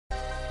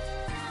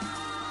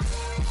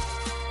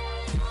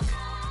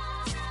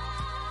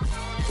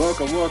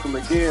Welcome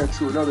again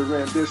to another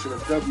rendition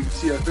of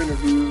WTF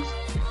Interviews.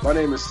 My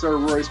name is Sir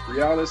Royce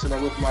Brialis, and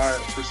I'm with my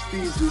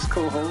prestigious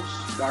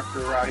co-host,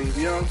 Dr. Raheem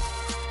Young.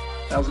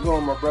 How's it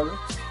going, my brother?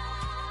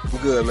 I'm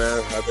good,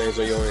 man. How things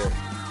on your end?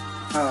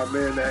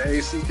 Man, that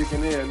AC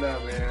kicking in now,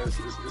 man.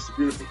 It's a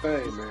beautiful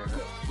thing, man.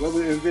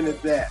 Whoever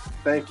invented that,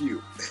 thank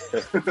you.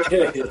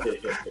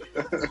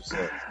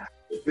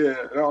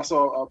 Yeah, and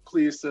also I'm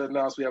pleased to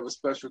announce we have a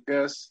special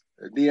guest,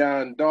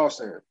 Dion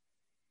Dawson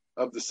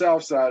of the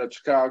South Side of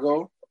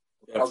Chicago.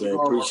 How's it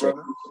going, my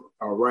brother?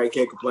 All right,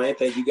 can't complain.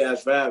 Thank you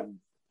guys for having me.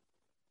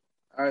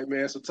 All right,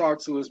 man. So talk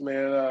to us,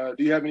 man.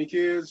 Do you have any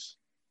kids?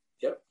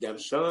 Yep, got a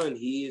son.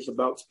 He is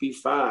about to be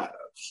 5.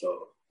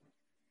 So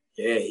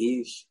yeah,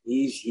 he's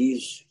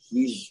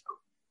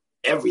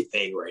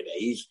everything right now.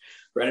 He's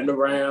running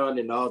around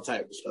and all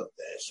type of stuff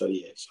there. So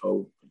yeah.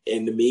 So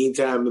in the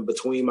meantime, in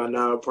between my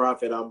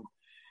nonprofit,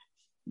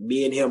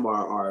 me and him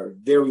are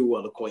very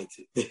well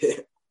acquainted.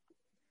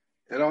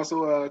 And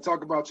also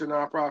talk about your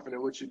nonprofit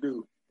and what you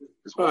do.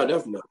 Oh,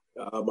 definitely.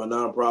 My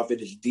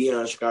nonprofit is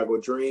Dion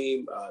Chicago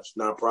Dream. It's a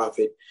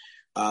nonprofit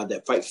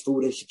that fights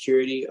food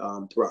insecurity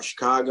throughout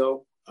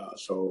Chicago.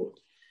 So,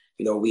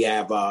 we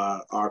have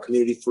our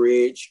community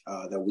fridge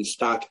that we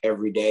stock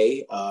every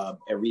day,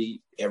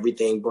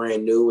 everything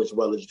brand new, as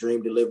well as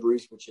Dream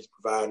Deliveries, which is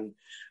providing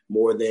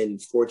more than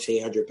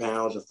 1,400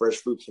 pounds of fresh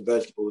fruits and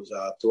vegetables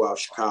throughout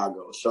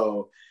Chicago.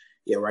 So,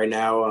 yeah, right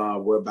now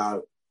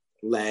we're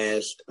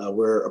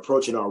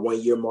approaching our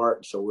 1-year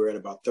mark. So we're at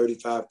about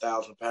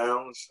 35,000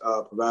 pounds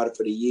provided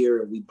for the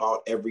year, and we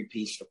bought every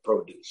piece of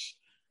produce.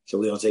 So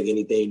we don't take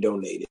anything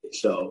donated.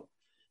 So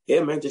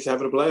yeah, man, just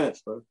having a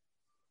blast, man.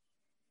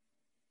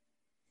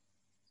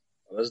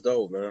 That's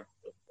dope, man.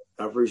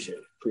 I appreciate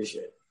it.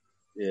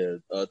 Yeah.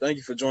 Thank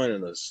you for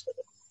joining us.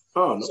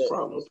 Oh, no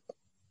problem.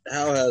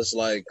 How has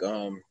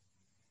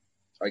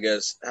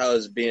how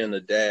has being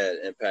a dad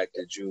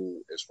impacted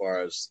you as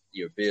far as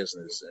your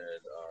business and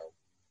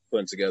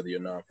putting together your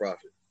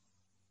nonprofit?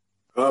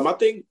 I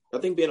think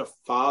being a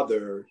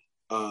father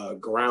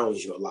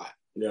grounds you a lot.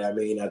 You know what I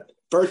mean?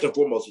 First and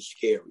foremost, it's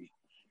scary.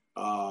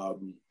 I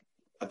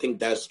think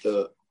that's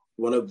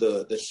one of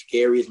the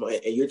scariest.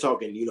 And you're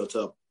talking,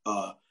 to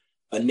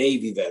a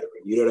Navy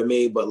veteran. You know what I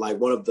mean? But like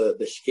one of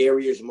the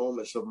scariest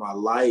moments of my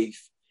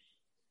life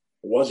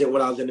wasn't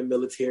when I was in the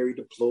military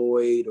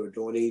deployed or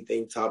doing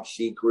anything top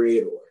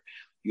secret or,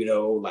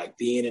 like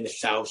being in the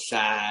South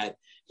Side,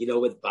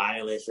 with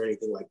violence or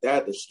anything like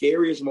that. The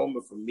scariest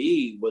moment for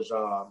me was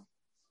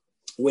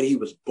when he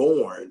was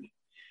born,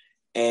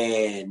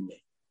 and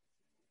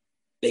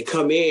they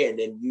come in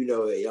and,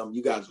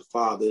 you guys are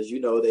fathers,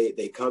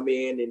 they come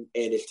in and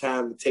it's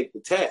time to take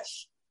the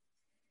test.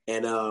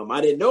 And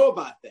I didn't know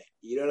about that.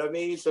 You know what I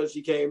mean? So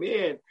she came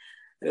in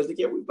and I was like,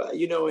 yeah,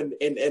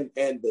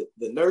 and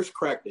the nurse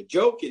cracked a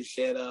joke and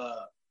said,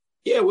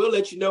 yeah, we'll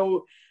let you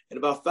know in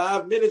about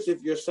 5 minutes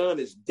if your son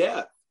is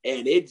deaf.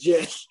 And it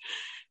just,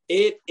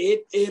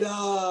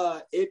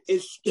 I'll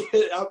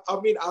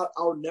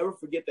never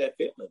forget that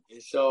feeling.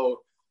 And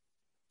so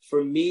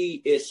for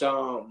me, it's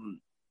when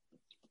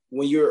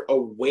you're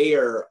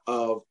aware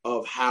of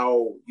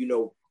how,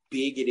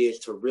 big it is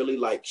to really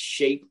like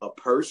shape a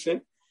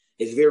person,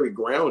 it's very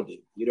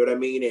grounding. You know what I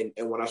mean?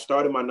 And when I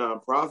started my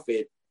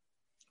nonprofit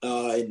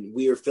and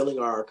we are filling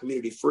our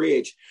community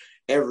fridge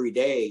every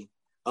day,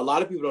 a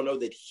lot of people don't know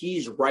that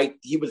he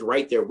was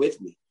right there with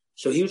me.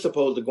 So he was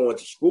supposed to go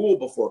into school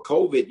before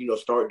COVID,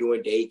 start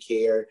doing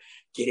daycare,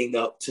 getting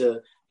up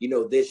to,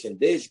 this and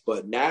this.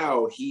 But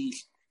now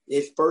his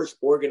first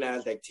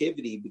organized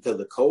activity because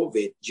of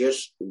COVID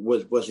just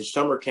was his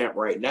summer camp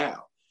right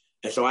now.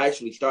 And so I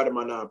actually started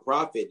my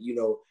nonprofit,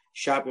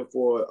 shopping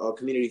for a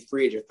community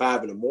fridge at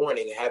 5 a.m,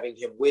 and having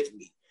him with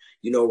me,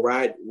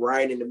 right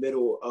in the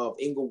middle of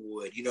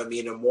Inglewood,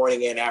 in the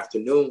morning and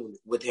afternoon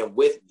with him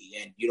with me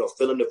and,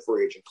 filling the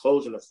fridge and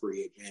closing the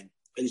fridge.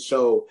 And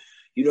so,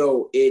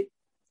 it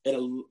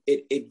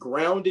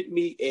grounded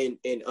me in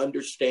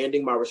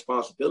understanding my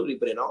responsibility,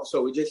 but then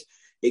also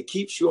it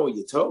keeps you on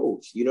your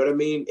toes. You know what I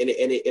mean? And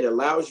it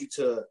allows you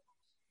to,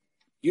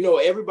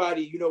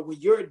 everybody,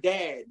 when you're a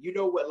dad,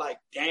 what like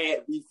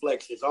dad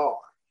reflexes are.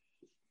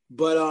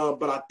 But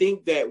I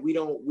think that we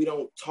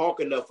don't talk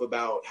enough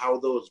about how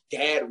those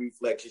dad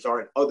reflexes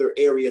are in other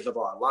areas of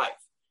our life.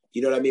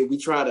 You know what I mean? We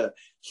try to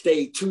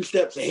stay 2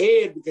 steps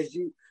ahead because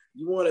you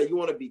want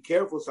to be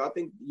careful. So I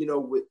think,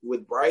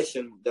 with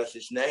Bryson, that's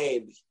his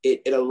name,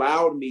 it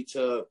allowed me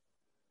to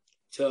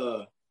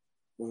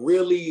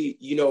really,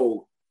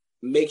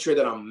 make sure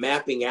that I'm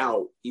mapping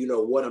out,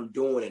 what I'm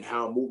doing and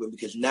how I'm moving,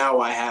 because now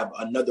I have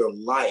another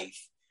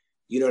life,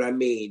 you know what I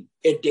mean,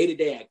 a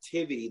day-to-day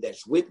activity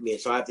that's with me. And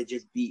so I have to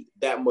just be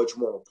that much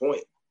more on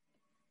point.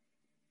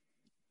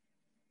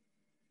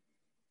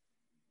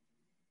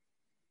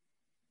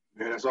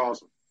 Man, that's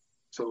awesome.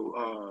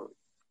 So,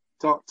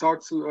 Talk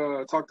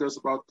to us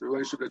about the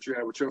relationship that you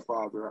had with your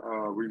father.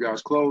 Were you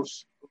guys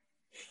close?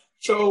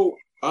 So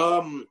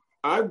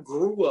I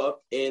grew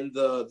up in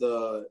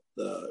the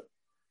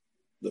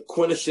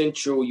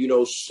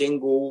quintessential,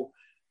 single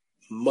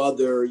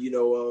mother,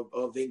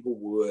 of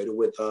Inglewood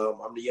with,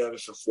 I'm the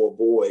youngest of 4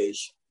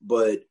 boys,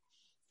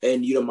 and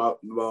my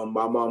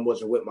mom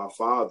wasn't with my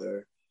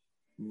father,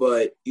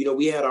 but,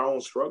 we had our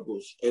own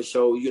struggles. And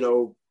so,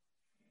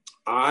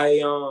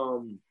 I,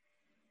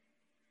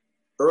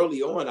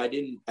 early on, I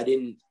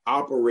didn't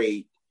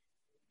operate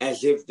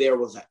as if there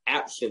was an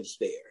absence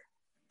there.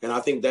 And I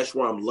think that's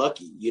where I'm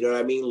lucky. You know what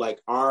I mean? Like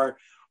our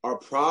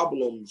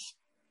problems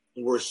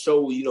were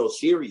so,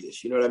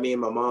 serious. You know what I mean?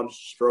 My mom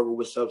struggled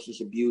with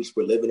substance abuse.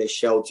 We're living in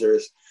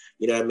shelters.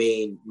 You know what I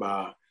mean?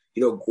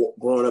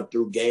 Growing up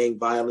through gang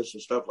violence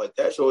and stuff like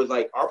that. So it's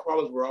like our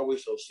problems were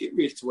always so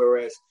serious to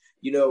whereas,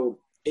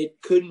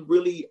 it couldn't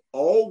really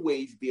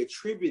always be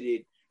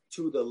attributed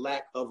to the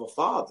lack of a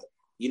father.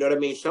 You know what I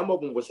mean? Some of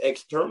them was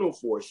external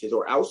forces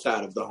or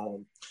outside of the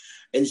home.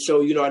 And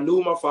so, I knew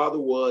who my father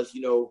was,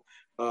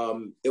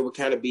 it would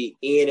kind of be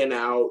in and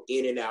out,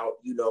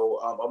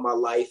 of my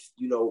life,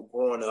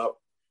 growing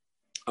up.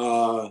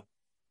 But,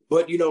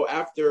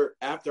 after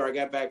I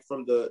got back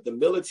from the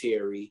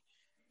military,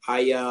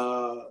 I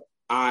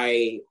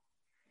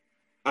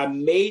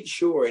made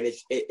sure, and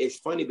it's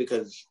funny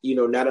because,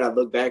 now that I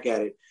look back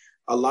at it,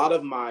 a lot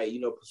of my,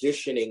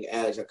 positioning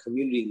as a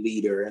community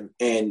leader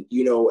and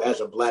as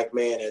a Black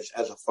man,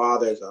 as a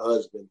father, as a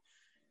husband,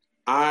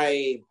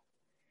 I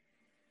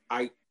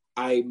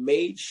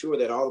made sure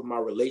that all of my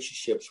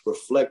relationships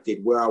reflected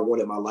where I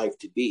wanted my life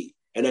to be.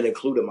 And that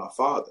included my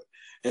father.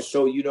 And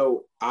so,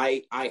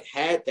 I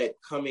had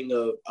that coming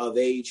of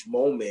age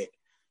moment,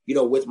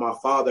 with my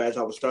father as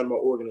I was starting my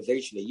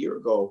organization a year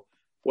ago.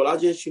 Well, I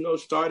just,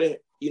 started,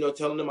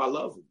 telling him I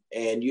love him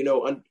and,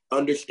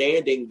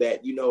 understanding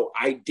that,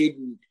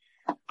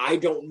 I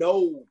don't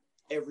know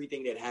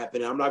everything that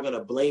happened. I'm not going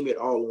to blame it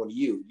all on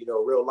you.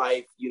 Real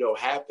life,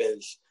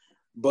 happens.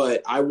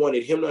 But I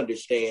wanted him to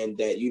understand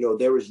that,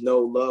 there was no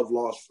love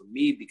lost for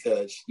me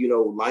because,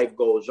 life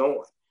goes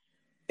on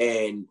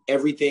and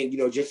everything,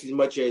 just as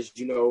much as,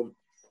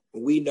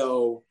 we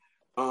know,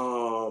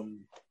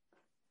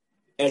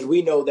 as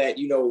we know that,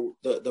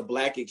 the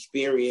Black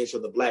experience or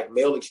the Black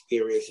male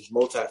experience is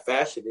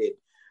multifaceted.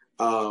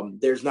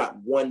 There's not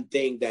one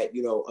thing that,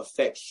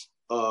 affects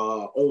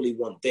only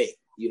one thing.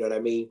 You know what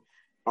I mean?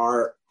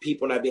 Are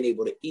people not being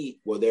able to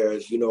eat? Well,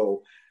 there's,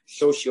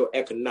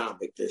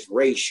 socioeconomic, there's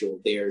racial,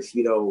 there's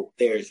mental,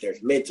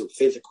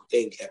 physical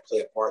things that play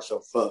a part. So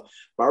for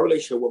my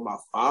relationship with my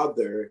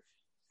father,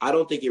 I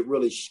don't think it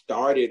really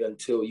started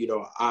until,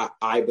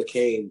 I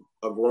became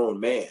a grown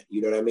man,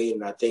 you know what I mean?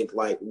 And I think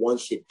like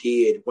once it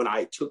did, when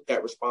I took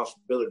that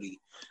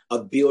responsibility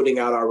of building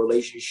out our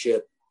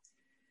relationship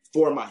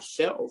for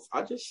myself,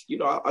 I just,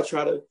 I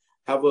try to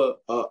have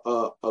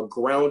a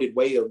grounded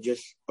way of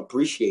just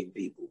appreciating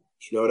people.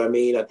 You know what I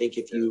mean? I think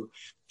if you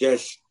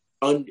just,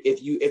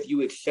 if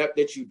you accept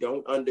that you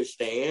don't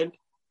understand,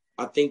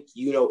 I think,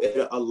 it'll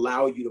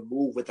allow you to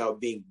move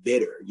without being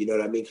bitter. You know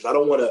what I mean? Because I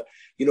don't want to,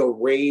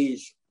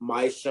 raise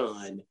my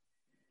son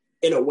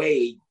in a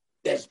way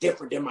that's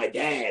different than my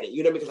dad.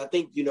 Because I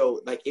think,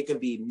 like it can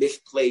be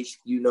misplaced,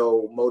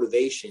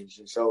 motivations.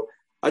 And so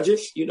I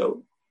just,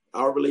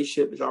 our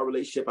relationship is our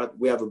relationship.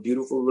 We have a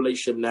beautiful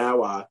relationship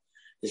now.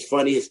 It's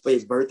funny,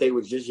 his birthday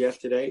was just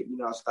yesterday.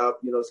 I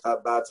stopped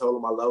by, told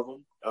him I love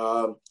him.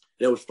 And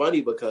it was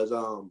funny because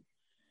I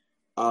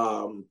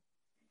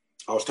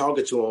was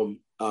talking to him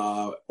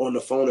on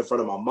the phone in front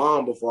of my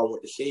mom before I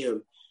went to see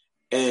him.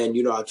 And,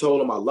 I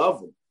told him I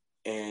love him.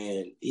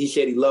 And he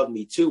said he loved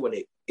me too.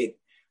 And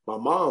my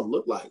mom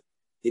looked like,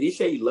 did he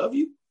say he loved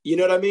you? You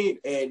know what I mean?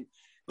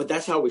 But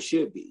that's how it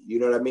should be. You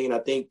know what I mean? I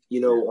think,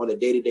 on a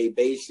day-to-day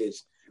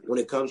basis, when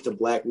it comes to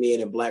Black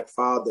men and Black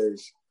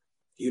fathers,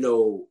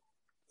 who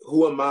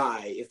am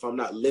I if I'm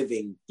not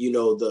living,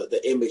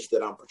 the image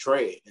that I'm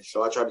portraying? And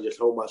so I try to just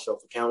hold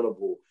myself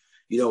accountable,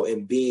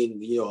 and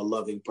being, a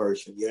loving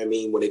person. You know what I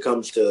mean? When it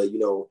comes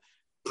to,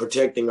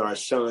 protecting our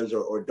sons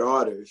or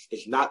daughters,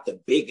 it's not the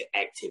big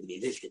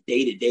activities, it's the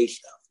day-to-day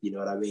stuff. You know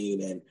what I mean?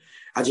 And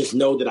I just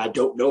know that I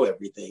don't know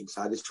everything.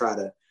 So I just try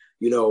to,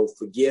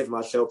 forgive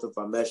myself if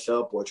I mess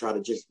up or try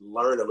to just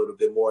learn a little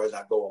bit more as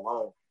I go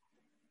along.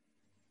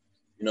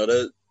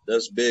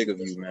 That's big of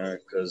you, man,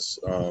 because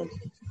I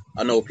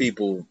know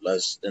people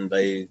in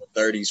their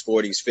 30s,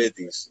 40s,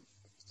 50s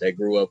that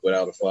grew up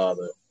without a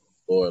father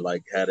or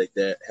like had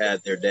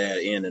their dad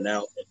in and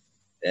out,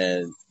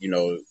 and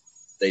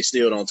they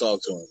still don't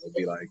talk to him. They'll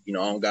be like, I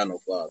don't got no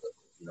father.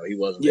 He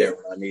wasn't there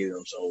when I needed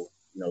him, so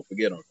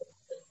forget him.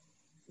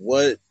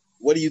 What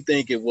do you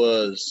think it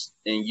was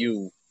in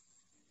you,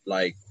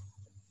 like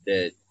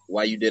that?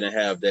 Why you didn't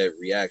have that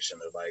reaction,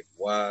 or like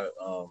why?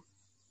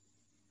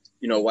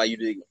 Why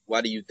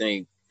do you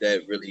think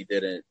that really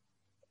didn't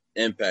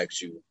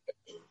impact you,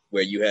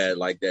 where you had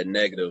like that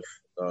negative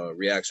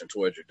reaction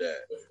towards your dad?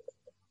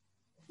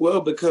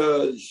 Well,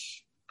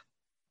 because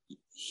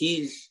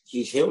he's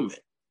human,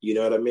 you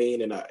know what I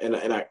mean, and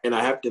I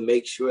have to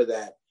make sure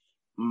that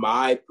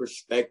my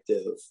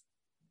perspective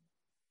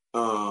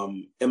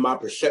and my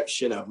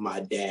perception of my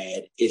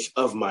dad is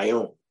of my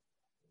own.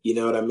 You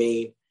know what I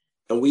mean?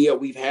 And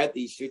we've had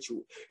these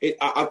situations.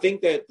 I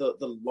think that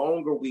the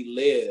longer we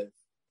live,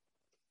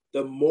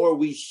 the more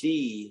we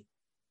see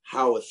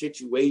how a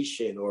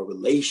situation or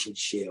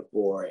relationship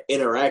or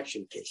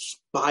interaction can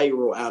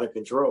spiral out of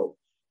control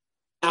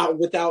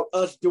without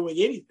us doing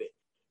anything.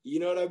 You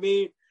know what I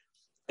mean?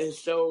 And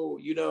so,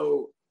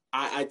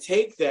 I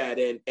take that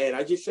and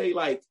I just say,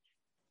 like,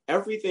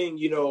 everything,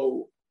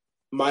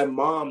 my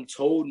mom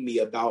told me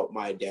about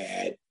my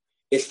dad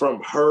is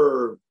from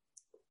her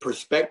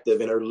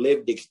perspective and her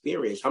lived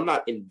experience. I'm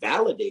not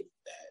invalidating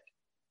that,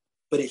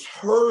 but it's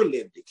her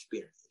lived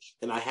experience,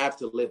 and I have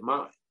to live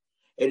mine.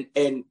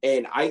 And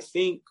I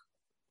think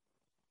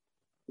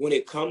when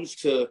it comes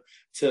to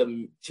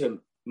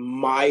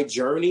my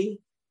journey,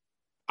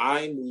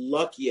 I'm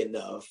lucky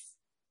enough,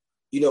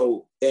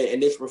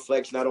 and this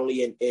reflects not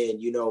only in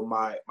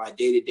my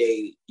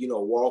day-to-day,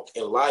 walk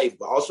in life,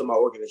 but also my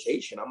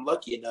organization. I'm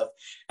lucky enough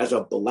as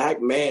a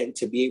Black man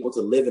to be able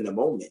to live in the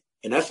moment.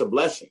 And that's a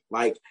blessing.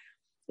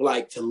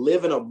 Like to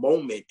live in a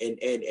moment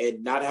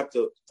and not have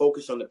to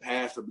focus on the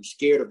past or be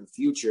scared of the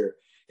future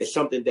is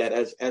something that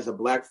as a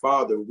Black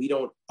father,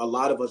 a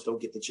lot of us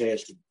don't get the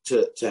chance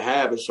to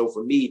have. And so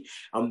for me,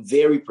 I'm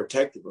very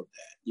protective of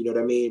that. You know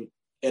what I mean?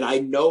 And I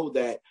know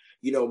that,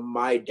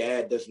 my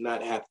dad does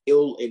not have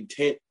ill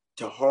intent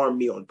to harm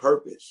me on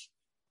purpose.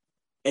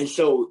 And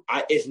so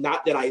it's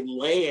not that I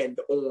land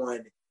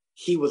on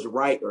he was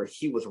right or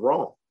he was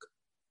wrong.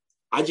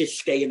 I just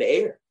stay in the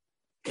air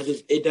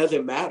because it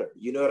doesn't matter.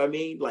 You know what I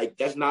mean? Like,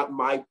 that's not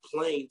my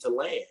plane to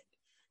land.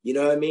 You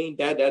know what I mean?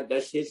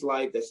 That's his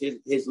life. That's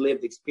his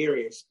lived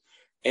experience.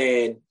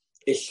 And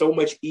it's so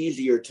much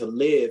easier to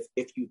live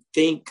if you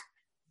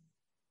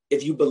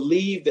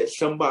believe that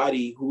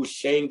somebody who's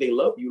saying they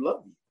love you,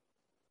 love you.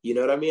 You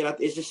know what I mean?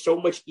 It's just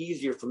so much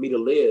easier for me to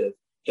live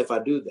if I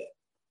do that.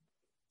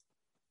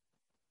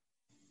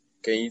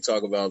 Can you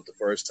talk about the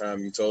first time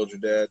you told your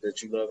dad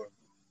that you love him?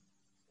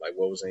 Like,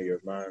 what was in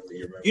your mind? Do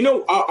you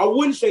remember? I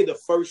wouldn't say the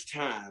first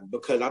time,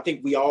 because I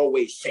think we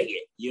always say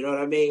it. You know what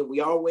I mean? We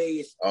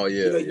always, say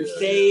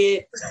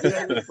it. You know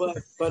what I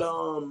mean? But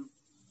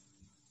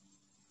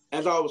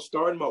as I was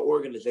starting my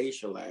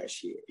organization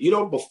last year,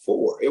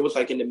 before, it was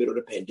like in the middle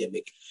of the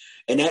pandemic.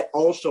 And that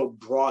also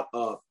brought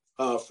up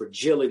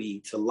fragility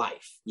to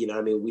life. You know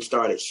what I mean? We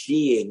started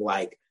seeing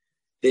like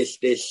this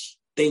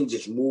thing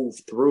just move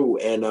through.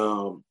 And,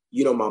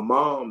 my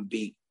mom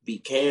beat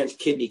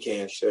kidney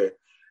cancer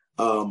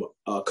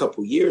a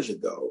couple years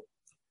ago.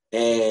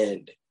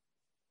 And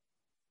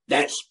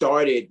that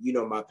started,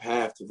 my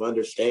path of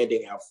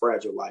understanding how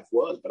fragile life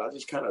was. But I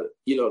just kind of,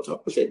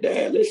 talked and said,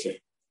 Dad, listen,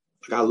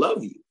 like, I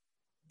love you.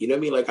 You know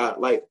what I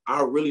mean?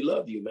 I really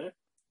love you, man.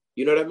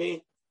 You know what I mean?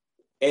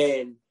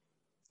 And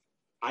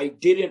I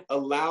didn't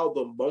allow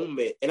the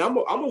moment, and I'm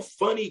a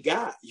funny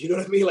guy. You know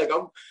what I mean? Like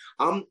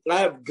I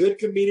have good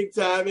comedic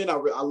timing.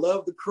 I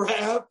love the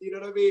craft. You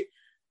know what I mean?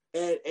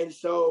 And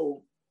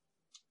so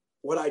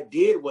what I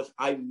did was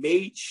I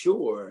made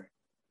sure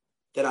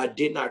that I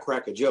did not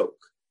crack a joke.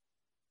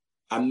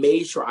 I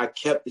made sure I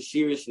kept the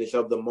seriousness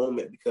of the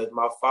moment, because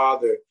my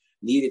father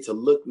needed to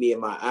look me in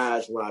my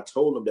eyes when I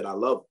told him that I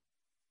love him.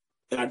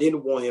 And I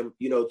didn't want him,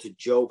 to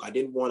joke. I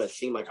didn't want to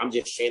seem like I'm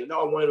just saying,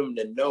 no, I wanted him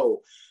to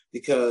know,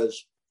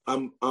 because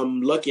I'm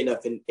lucky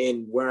enough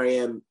in where I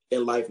am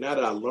in life now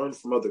that I learn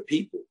from other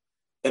people.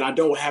 And I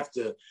don't have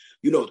to,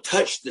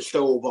 touch the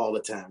stove all the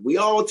time. We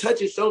all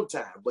touch it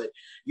sometime, but,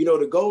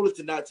 the goal is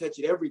to not touch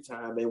it every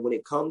time. And when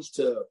it comes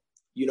to,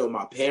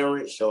 my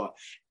parents or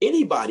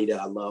anybody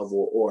that I love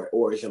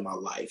or is in my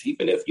life,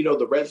 even if,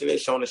 the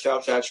residents on the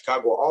South Side of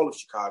Chicago, or all of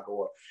Chicago,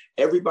 or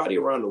everybody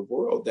around the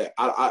world, that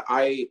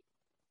I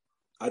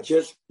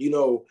just,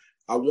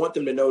 I want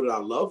them to know that I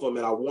love them,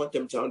 and I want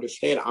them to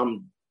understand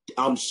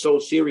I'm so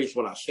serious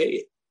when I say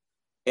it.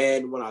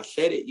 And when I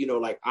said it,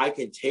 I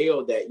can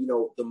tell that,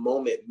 the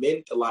moment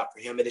meant a lot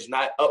for him. And it's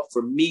not up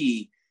for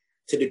me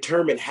to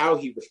determine how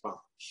he responds.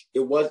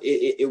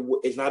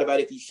 It's not about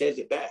if he says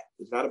it back.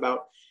 It's not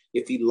about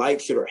if he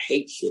likes it or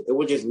hates it. It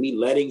was just me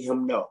letting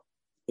him know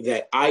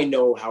that I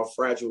know how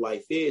fragile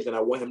life is. And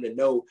I want him to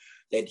know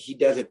that he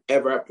doesn't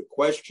ever have to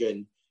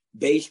question,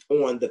 based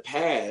on the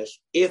past,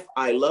 if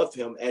I love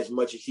him as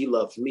much as he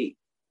loves me,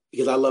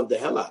 because I love the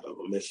hell out of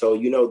him. And so,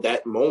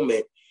 that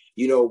moment,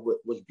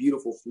 was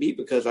beautiful for me,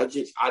 because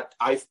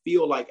I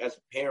feel like as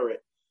a parent,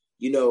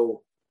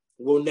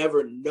 we'll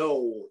never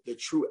know the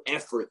true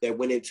effort that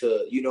went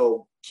into,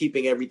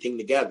 keeping everything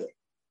together.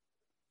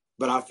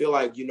 But I feel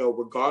like,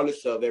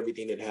 regardless of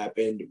everything that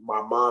happened,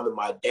 my mom and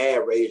my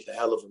dad raised a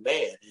hell of a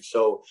man. And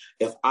so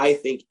if I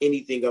think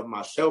anything of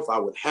myself, I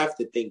would have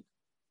to think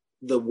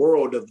the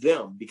world of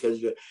them,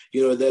 because,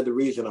 they're the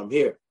reason I'm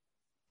here.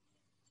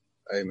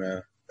 Hey,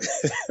 man.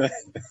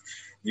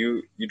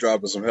 You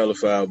dropping some hella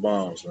foul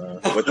bombs, man.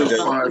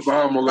 What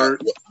bomb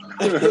alert.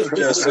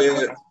 Just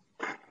said,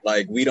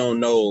 like, we don't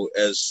know,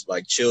 as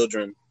like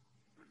children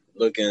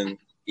looking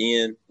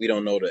in, we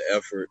don't know the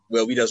effort.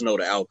 Well, we just know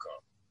the outcome.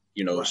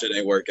 Right. Shit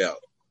ain't work out.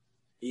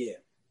 Yeah.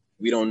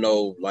 We don't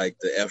know, like,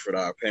 the effort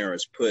our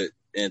parents put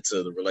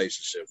into the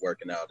relationship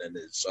working out, and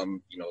it's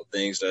some,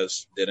 things that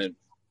didn't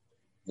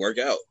work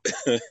out.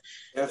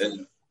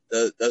 And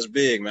that's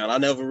big, man. I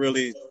never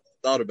really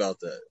thought about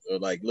that or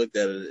like looked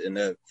at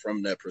it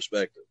from that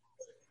perspective.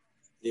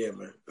 Yeah,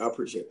 man. I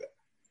appreciate that.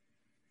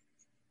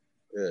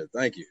 Yeah,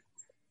 thank you.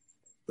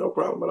 No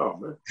problem at all,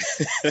 man.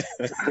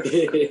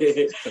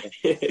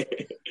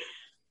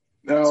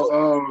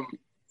 Now,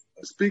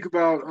 speak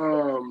about,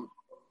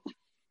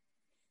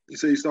 you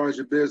say you started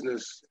your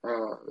business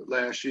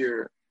last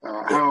year.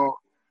 How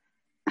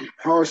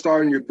has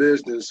starting your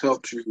business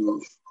helped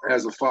you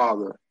as a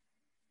father?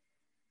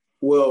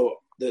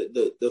 Well,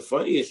 the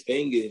funniest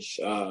thing is,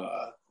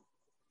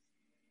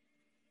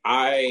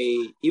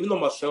 even though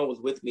my son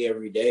was with me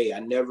every day, I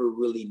never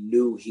really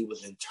knew he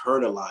was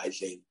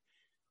internalizing,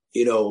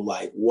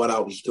 like what I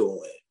was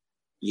doing.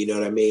 You know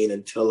what I mean?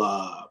 Until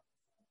a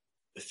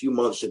few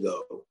months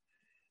ago,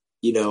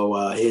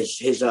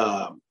 his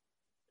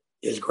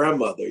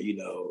grandmother,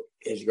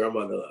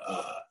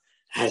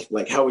 has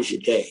like, how was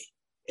your day?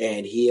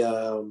 And he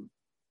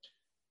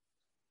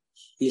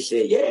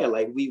said, yeah,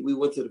 like we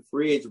went to the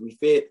fridge, we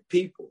fed the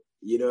people,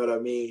 you know what I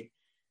mean?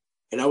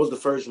 And that was the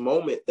first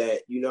moment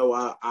that,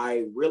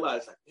 I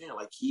realized, like, man,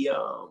 like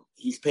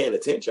he's paying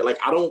attention. Like,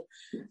 I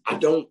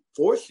don't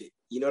force it.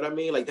 You know what I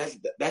mean? Like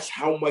that's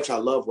how much I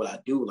love what I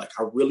do. Like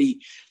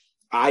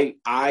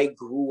I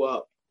grew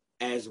up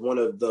as one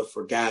of the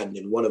forgotten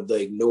and one of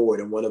the ignored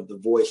and one of the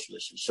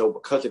voiceless. And so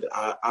because of it,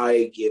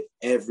 I give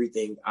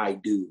everything I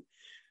do,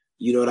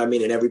 you know what I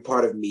mean? And every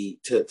part of me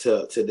to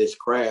this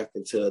craft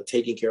and to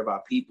taking care of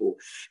our people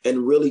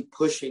and really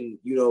pushing,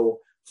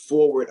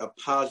 forward a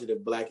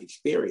positive Black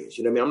experience.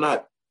 You know what I mean? I'm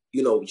not,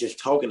 just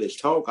talking this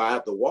talk. I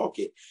have to walk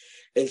it.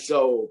 And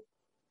so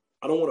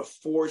I don't want to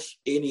force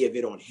any of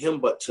it on him,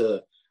 but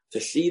to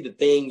see the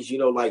things,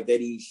 like that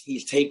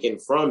he's taken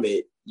from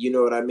it, you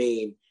know what I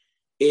mean?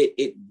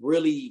 It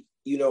really,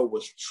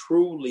 was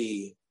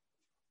truly,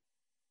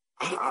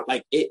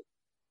 it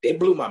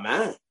blew my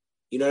mind.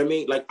 You know what I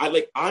mean?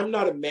 I'm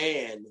not a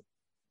man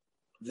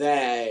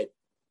that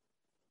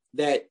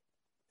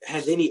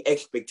has any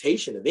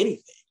expectation of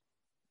anything.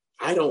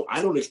 I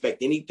don't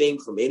expect anything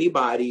from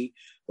anybody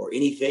or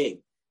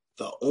anything.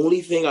 The only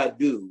thing I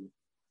do,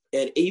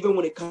 and even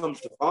when it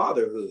comes to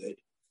fatherhood,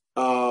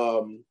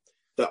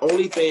 the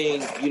only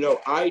thing,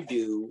 I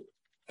do,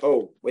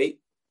 oh, wait.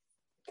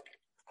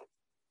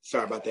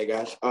 Sorry about that,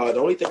 guys. The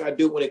only thing I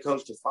do when it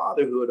comes to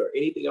fatherhood or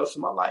anything else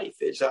in my life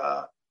is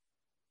I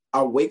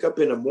wake up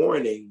in the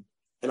morning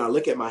and I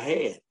look at my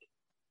hand.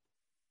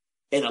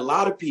 And a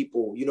lot of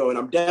people, and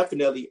I'm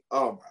definitely,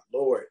 oh my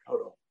Lord,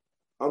 hold on.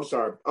 I'm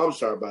sorry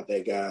about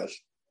that, guys.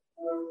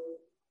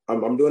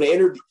 I'm doing an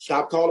interview.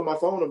 Stop calling my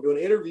phone. I'm doing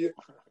an interview.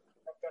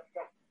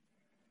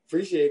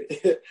 Appreciate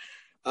it.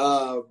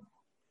 Yeah,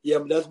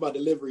 but that's my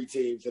delivery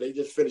team. So they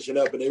just finishing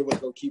up and everyone's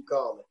going to keep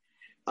calling.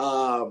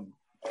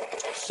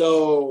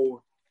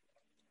 So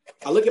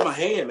I look at my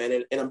hand,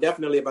 man, and I'm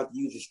definitely about to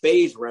use a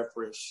spades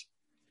reference.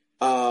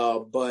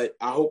 But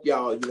I hope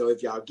y'all,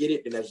 if y'all get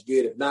it, then that's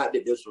good. If not,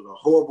 then this was a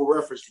horrible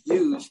reference to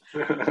use.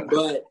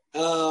 But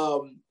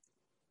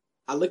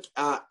I look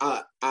at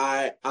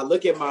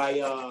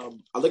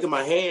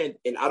my hand,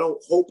 and I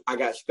don't hope I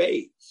got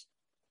spades.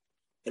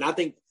 And I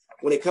think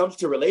when it comes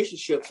to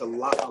relationships, a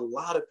lot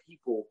of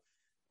people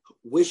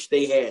wish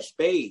they had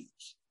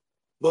spades.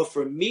 But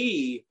for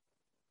me,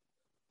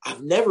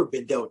 I've never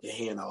been dealt the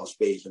hand all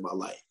spades in my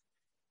life.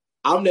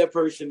 I'm that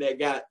person that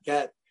got.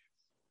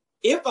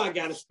 If I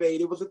got a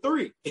spade, it was a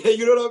 3.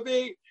 You know what I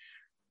mean?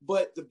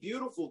 But the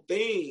beautiful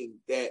thing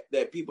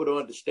that people don't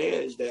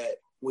understand is that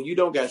when you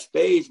don't got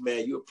spades,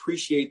 man, you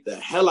appreciate the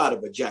hell out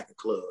of a jack of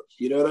clubs.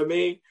 You know what I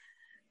mean?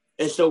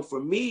 And so for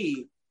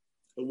me,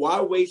 why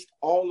waste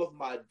all of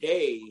my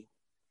day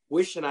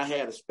wishing I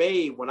had a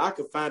spade when I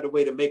could find a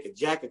way to make a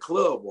jack of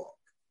club walk?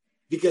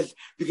 Because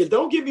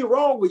don't get me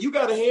wrong, when you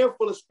got a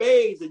handful of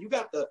spades and you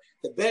got the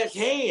best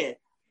hand,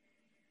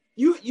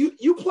 you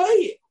play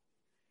it.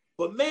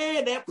 But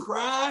man, that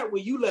pride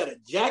when you let a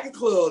jack of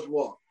clubs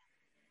walk,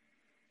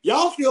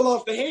 y'all still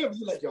off the hand, but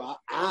you like, yo,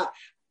 I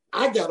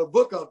got a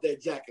book off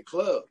that jack of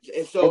clubs.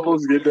 And so I'm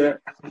supposed to get that.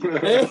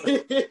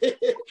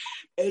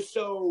 And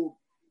so,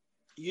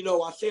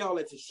 I say all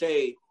that to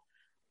say,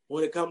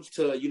 when it comes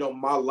to,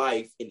 my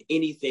life and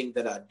anything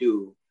that I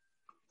do,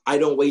 I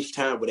don't waste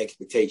time with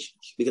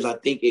expectations because I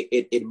think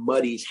it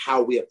muddies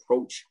how we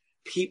approach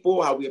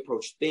people, how we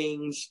approach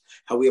things,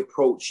 how we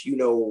approach,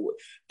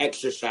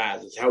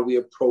 exercises, how we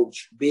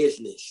approach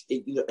business.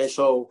 And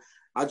so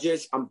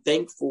I'm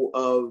thankful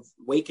of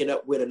waking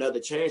up with another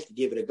chance to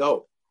give it a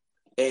go.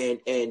 And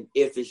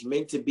if it's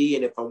meant to be,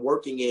 and if I'm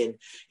working in,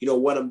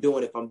 what I'm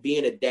doing, if I'm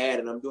being a dad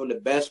and I'm doing the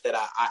best that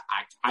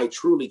I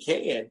truly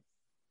can,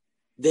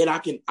 then I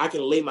can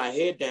lay my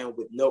head down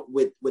with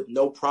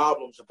no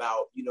problems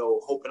about,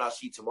 hoping I'll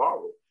see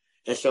tomorrow.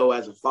 And so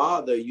as a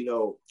father,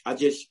 I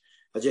just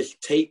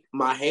take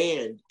my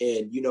hand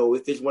and,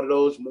 if it's one of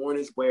those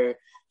mornings where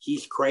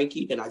he's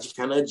cranky, then I just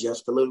kind of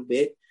adjust a little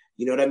bit.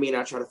 You know what I mean?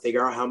 I try to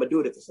figure out how I'm gonna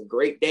do it. If it's a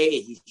great day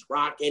and he's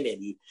rocking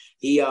and he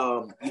he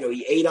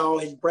ate all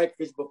his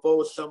breakfast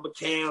before summer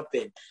camp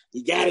and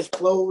he got his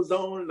clothes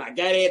on and I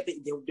got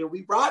everything, then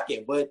we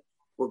rocking. But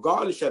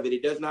regardless of it,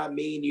 it does not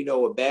mean,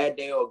 a bad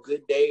day or a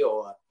good day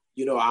or,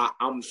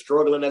 I'm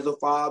struggling as a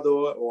father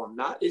or I'm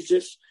not. It's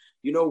just,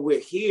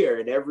 we're here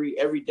and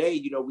every day,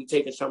 we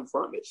taking something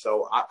from it.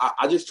 So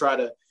I just try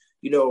to,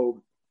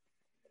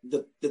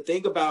 the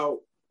thing about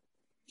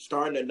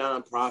starting a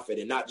nonprofit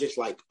and not just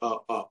like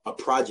a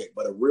project,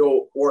 but a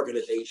real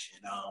organization.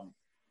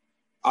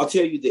 I'll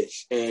tell you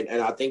this,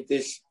 and I think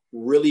this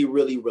really,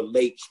 really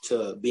relates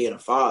to being a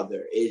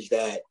father, is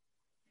that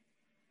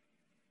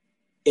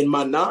in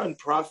my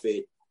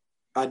nonprofit,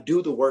 I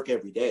do the work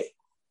every day.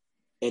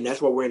 And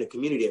that's why we're in the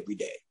community every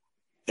day.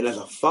 And as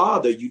a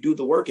father, you do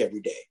the work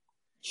every day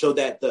so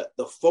that the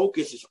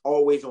focus is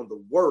always on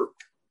the work,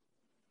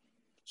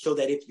 so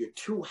that if you're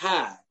too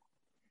high,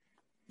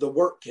 the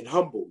work can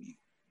humble you.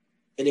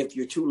 And if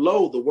you're too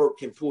low, the work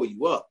can pull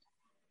you up.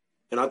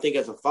 And I think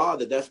as a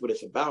father, that's what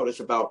it's about. It's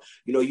about,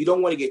 you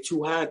don't want to get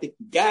too high and think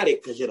you got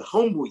it because it'll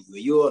humble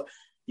you.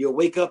 You'll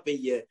wake up and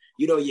your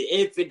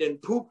infant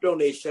and pooped on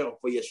themselves,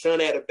 or your son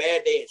had a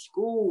bad day at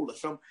school or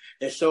something.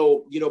 And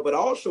so, but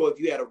also if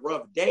you had a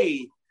rough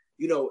day,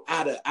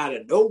 out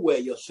of nowhere,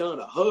 your son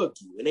will hug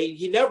you. And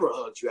he never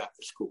hugs you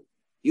after school.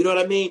 You know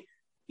what I mean?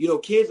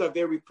 Kids are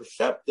very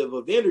perceptive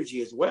of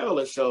energy as well.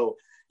 And so,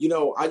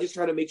 I just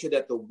try to make sure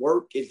that the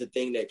work is the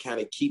thing that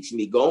kind of keeps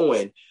me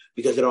going,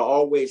 because it'll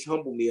always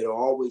humble me. It'll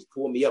always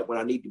pull me up when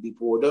I need to be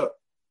pulled up.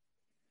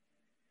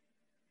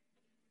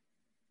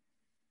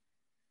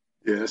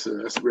 Yeah, that's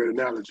a great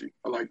analogy.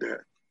 I like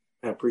that.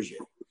 I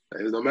appreciate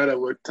it. No matter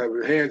what type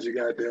of hands you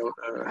got there,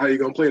 how you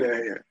gonna play that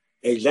hand?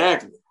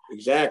 Exactly. We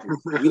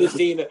just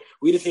seen a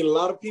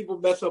lot of people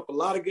mess up a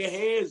lot of good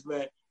hands,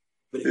 man.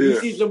 But if you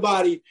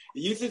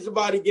see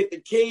somebody get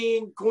the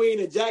king, queen,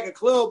 and jack of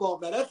club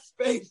off, man, that's a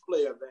space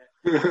player,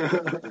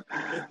 man.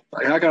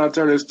 Like, how can I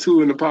turn this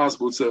 2 into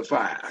possible to a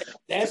 5?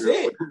 That's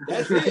it.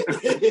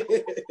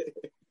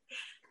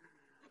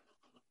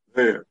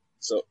 Man.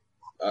 So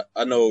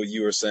I know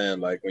you were saying,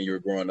 like, when you were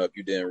growing up,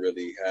 you didn't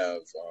really have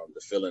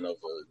the feeling of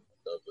a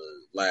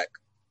lack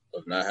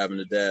of not having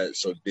a dad.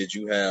 So did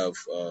you have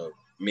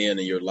men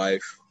in your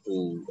life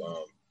who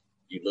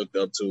you looked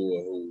up to,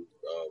 or who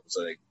was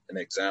like an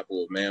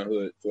example of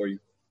manhood for you?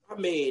 I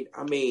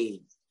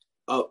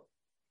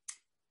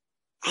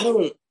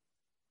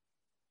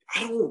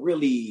don't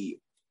really.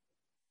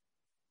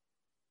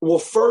 Well,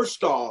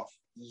 first off,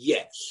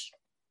 yes,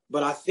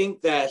 but I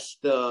think that's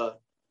the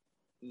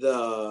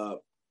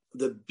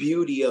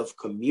beauty of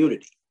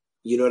community.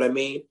 You know what I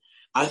mean?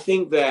 I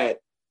think that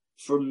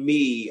for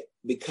me,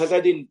 because I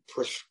didn't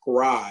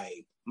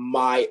prescribe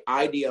my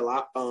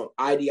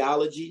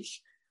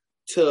ideologies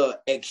to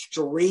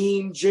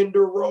extreme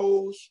gender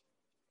roles,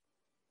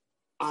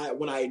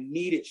 when I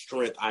needed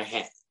strength, I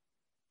had it.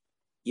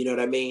 You know what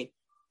I mean?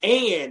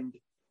 And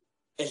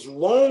as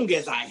long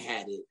as I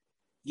had it,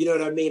 you know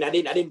what I mean? I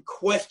didn't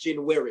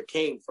question where it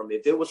came from.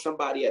 If it was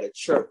somebody at a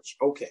church,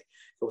 okay.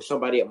 If it was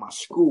somebody at my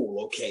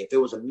school, okay. If it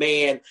was a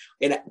man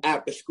in an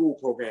after-school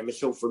program. And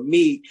so for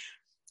me,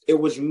 it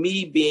was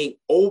me being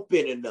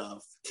open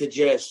enough to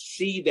just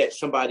see that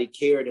somebody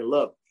cared and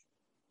loved me.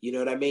 You know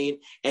what I mean?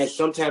 And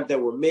sometimes there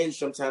were men,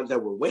 sometimes there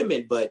were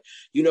women, but,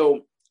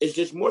 it's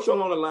just more so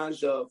along the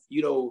lines of,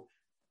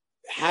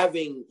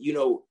 having,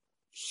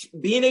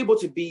 being able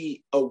to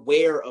be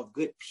aware of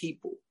good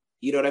people.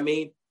 You know what I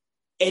mean?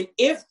 And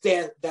if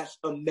that's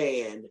a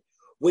man,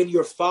 when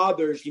your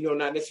father's,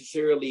 not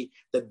necessarily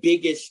the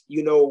biggest,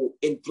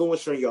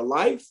 influencer in your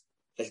life,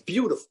 that's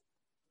beautiful.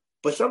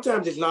 But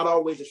sometimes it's not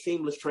always a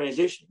seamless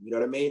transition. You know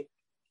what I mean?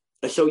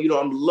 And so,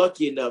 I'm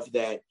lucky enough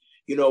that,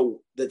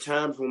 the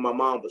times when my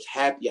mom was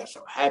happy, I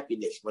saw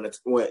happiness. When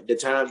the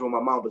times when my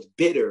mom was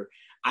bitter,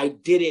 I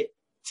didn't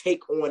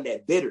take on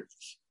that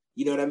bitterness.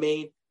 You know what I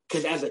mean?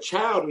 Because as a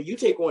child, when you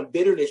take on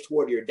bitterness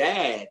toward your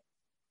dad,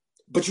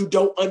 but you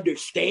don't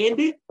understand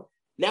it,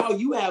 now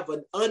you have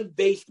an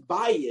unbased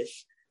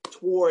bias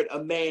toward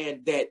a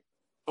man that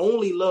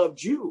only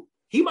loved you.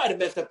 He might have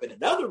messed up in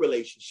another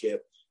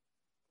relationship,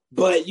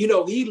 but,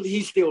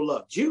 he still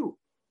loved you.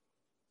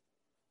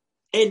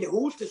 And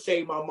who's to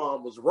say my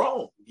mom was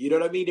wrong? You know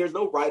what I mean? There's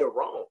no right or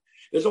wrong.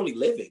 There's only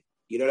living.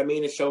 You know what I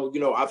mean? And so,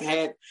 I've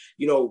had,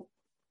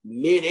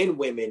 men and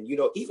women,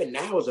 even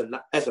now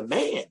as a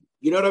man,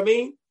 you know what I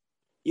mean?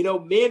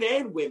 Men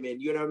and women,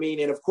 you know what I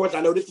mean? And of course,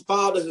 I know this is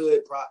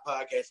fatherhood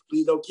podcast.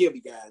 Please don't kill me,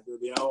 guys.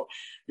 You know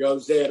what I'm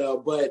saying?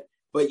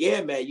 But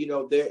yeah, man,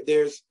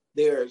 there's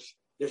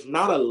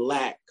not a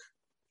lack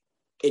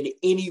in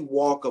any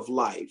walk of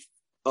life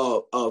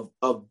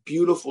of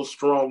beautiful,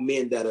 strong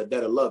men that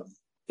love you.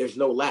 There's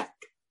no lack.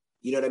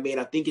 You know what I mean?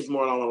 I think it's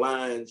more along the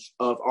lines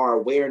of our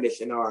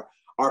awareness and our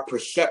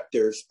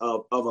perceptors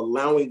of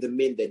allowing the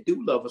men that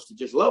do love us to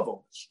just love on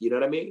us. You know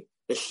what I mean?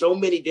 There's so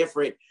many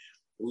different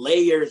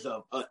layers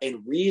of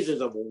and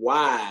reasons of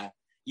why,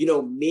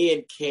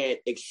 men can't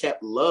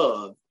accept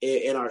love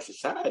in our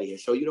society. And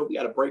so, we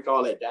got to break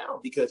all that down,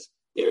 because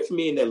There's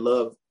men that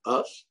love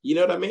us. You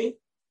know what I mean?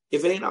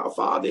 If it ain't our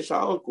father, it's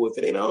our uncle. If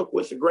it ain't our uncle,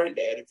 it's a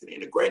granddad. If it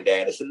ain't a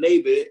granddad, it's a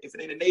neighbor. If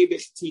it ain't a neighbor,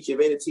 it's a teacher. If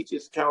it ain't a teacher,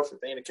 it's a counselor.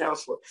 If it ain't a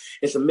counselor,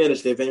 it's a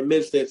minister. If it ain't a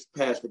minister, it's a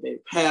pastor. If it ain't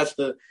a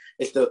pastor,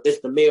 it's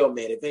the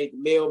mailman. If it ain't the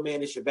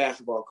mailman, it's your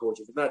basketball coach.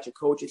 If it's not your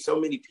coach, it's so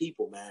many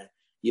people, man.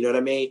 You know what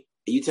I mean?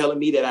 Are you telling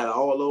me that out of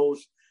all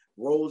those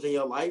roles in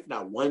your life,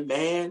 not one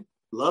man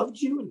loved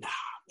you? Nah,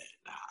 man,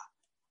 nah.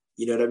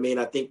 You know what I mean?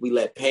 I think we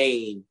let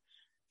pain,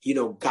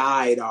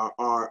 guide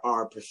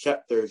our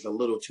perceptors a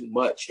little too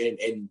much,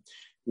 and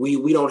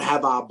we don't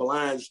have our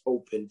blinds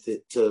open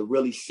to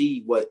really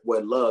see what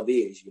love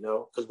is,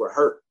 because we're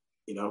hurt,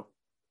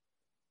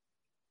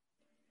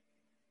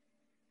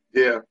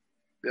 Yeah.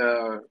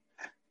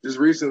 Just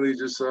recently,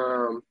 we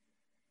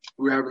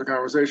were having a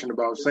conversation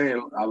about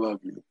saying I love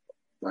you.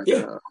 Like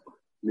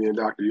me and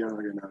Dr. Young,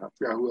 and I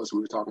forgot who else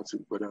we were talking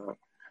to, but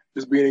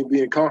just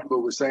being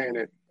comfortable with saying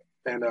it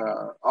and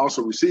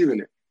also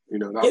receiving it,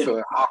 not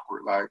feeling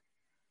awkward. Like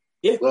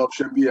love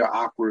shouldn't be an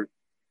awkward,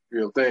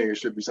 thing. It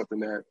should be something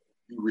that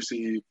you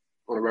receive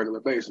on a regular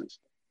basis.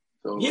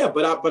 So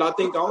but I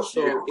think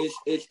also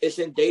it's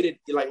in dated,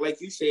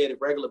 like you said, a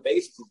regular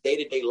basis, it's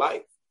day-to-day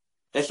life.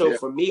 And so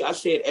for me, I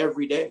say it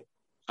every day.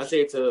 I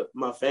say it to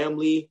my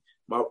family.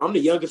 I'm the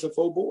youngest of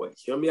 4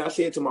 boys. You know what I mean? I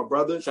say it to my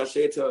brothers. I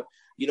say it to,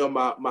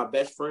 my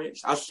best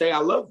friends. I say I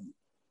love you.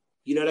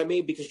 You know what I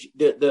mean? Because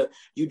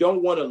you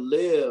don't want to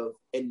live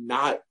and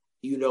not,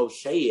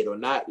 say it or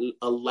not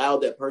allow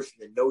that person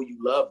to know you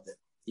love them.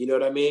 You know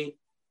what I mean?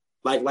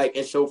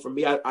 And so for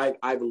me,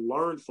 I've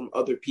learned from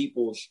other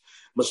people's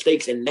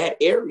mistakes in that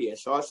area.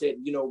 So I said,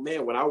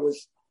 man, when I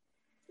was,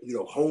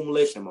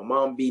 homeless and my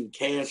mom beating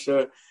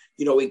cancer,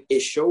 it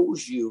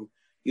shows you,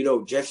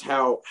 just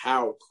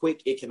how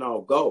quick it can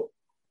all go.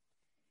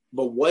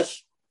 But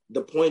what's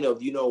the point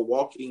of,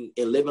 walking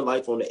and living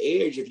life on the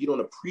edge if you don't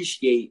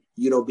appreciate,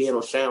 being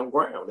on sound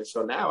ground? And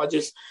so now I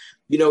just,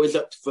 it's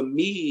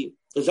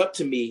up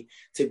to me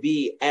to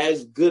be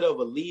as good of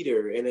a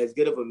leader and as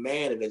good of a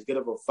man and as good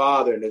of a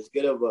father and as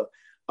good of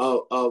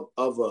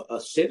a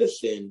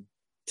citizen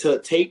to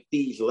take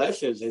these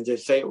lessons and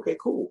just say, okay,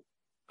 cool.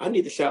 I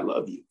need to say I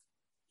love you.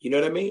 You know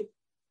what I mean?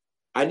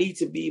 I need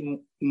to be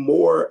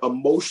more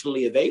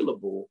emotionally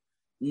available,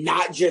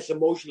 not just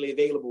emotionally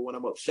available when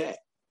I'm upset.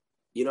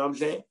 You know what I'm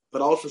saying?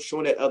 But also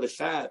showing that other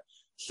side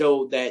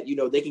so that,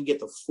 they can get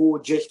the full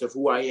gist of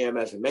who I am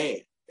as a man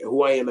and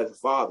who I am as a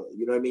father.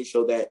 You know what I mean?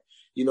 So that,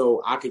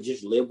 I could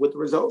just live with the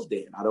results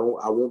then. I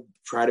won't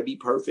try to be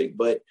perfect,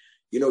 but,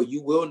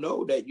 you will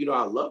know that,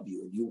 I love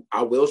you.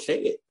 I will say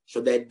it. So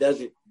that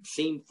doesn't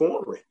seem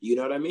foreign. You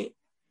know what I mean?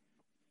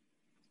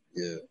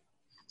 Yeah.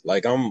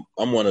 Like I'm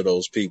one of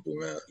those people,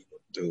 man,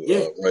 who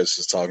Royce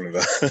was talking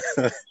about.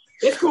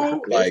 It's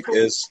cool.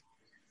 It's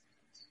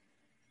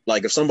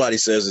like if somebody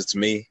says it's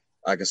me,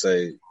 I can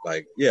say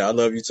like, yeah, I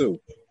love you too.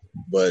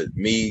 But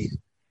me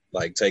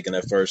like taking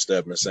that first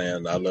step and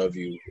saying I love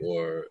you,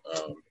 or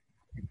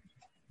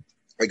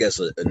I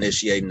guess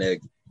initiating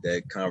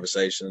that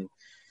conversation,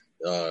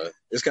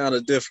 it's kind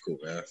of difficult,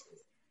 man.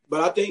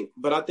 But I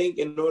think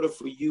in order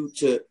for you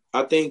to,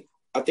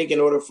 in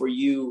order for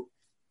you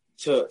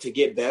to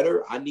get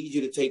better, I need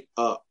you to take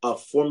a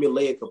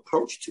formulaic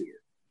approach to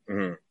it.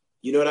 Mm-hmm.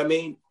 You know what I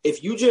mean?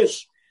 If you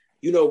just,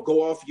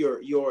 go off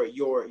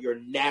your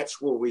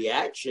natural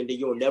reaction, then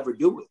you'll never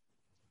do it.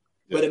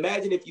 Yeah. But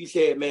imagine if you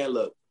said, man,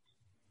 look,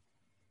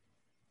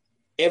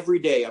 every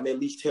day I'm at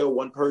least tell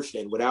one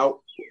person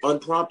without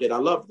unprompted, I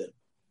love them.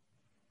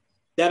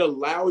 That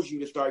allows you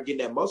to start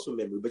getting that muscle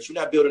memory, but you're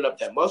not building up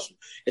that muscle.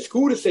 It's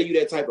cool to say you're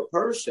that type of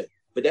person,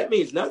 but that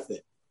means nothing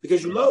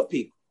because you love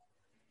people.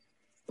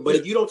 But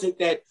if you don't take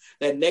that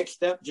next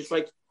step, just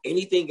like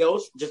anything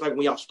else, just like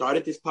when y'all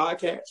started this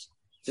podcast,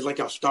 just like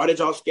y'all started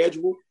y'all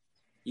schedule,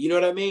 you know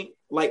what I mean?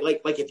 Like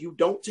if you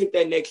don't take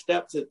that next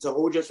step to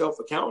hold yourself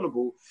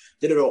accountable,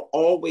 then it'll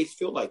always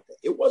feel like that.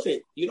 It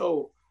wasn't,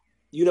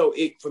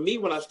 it for me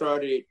when I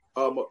started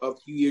a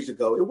few years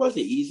ago, it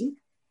wasn't easy,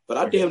 but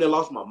I damn near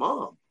lost my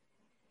mom.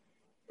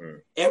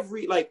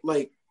 Every like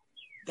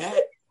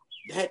that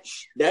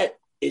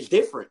is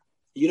different.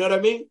 You know what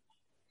I mean?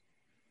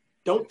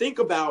 Don't think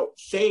about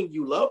saying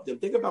you love them.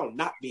 Think about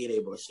not being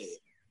able to say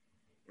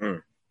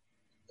it.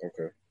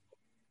 Okay.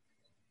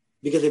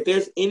 Because if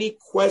there's any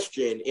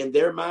question in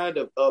their mind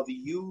of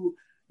you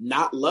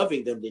not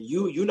loving them, then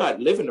you're not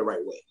living the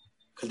right way.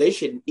 Because they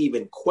shouldn't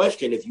even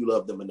question if you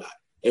love them or not.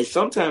 And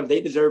sometimes they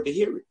deserve to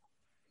hear it.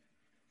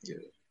 Yeah.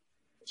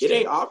 It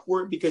ain't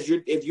awkward because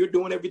if you're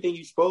doing everything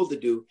you're supposed to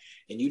do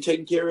and you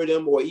taking care of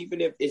them, or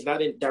even if it's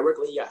not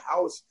directly in your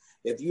house,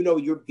 if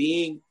you're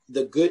being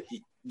the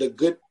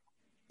good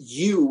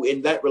you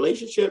in that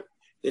relationship,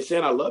 then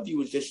saying I love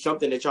you is just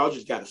something that y'all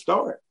just got to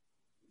start.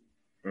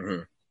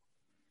 Mm-hmm.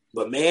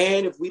 But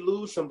man, if we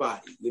lose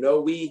somebody,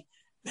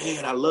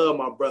 I love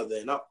my brother,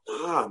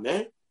 and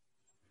man,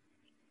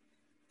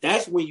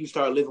 that's when you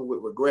start living with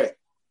regret.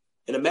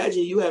 And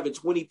imagine you having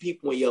 20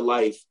 people in your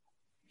life,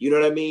 you know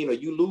what I mean? Or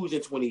you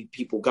losing 20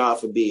 people, God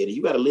forbid, and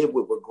you got to live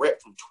with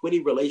regret from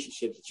 20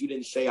 relationships that you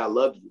didn't say I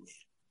love you, man.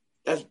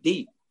 That's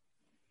deep.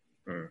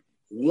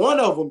 One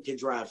of them can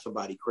drive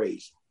somebody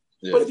crazy.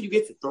 Yeah. But if you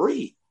get to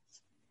 3,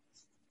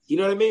 you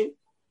know what I mean?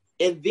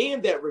 And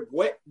then that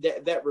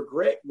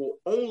regret will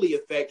only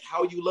affect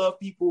how you love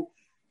people,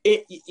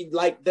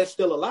 like that's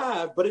still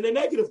alive, but in a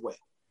negative way.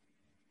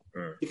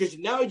 Because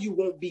now you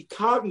won't be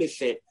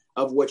cognizant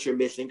of what you're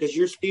missing because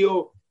you're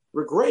still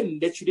regretting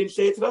that you didn't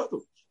say it to the other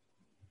ones.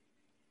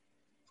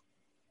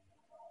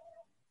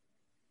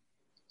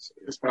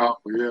 It's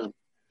powerful, yeah.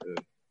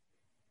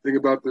 Think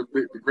about the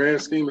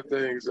grand scheme of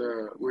things.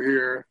 We're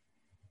here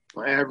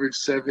on average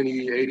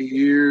 70, 80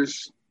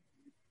 years,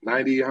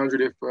 90,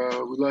 100 if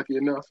we're lucky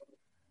enough.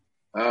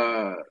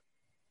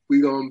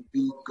 We're going to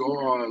be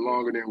gone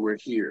longer than we're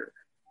here.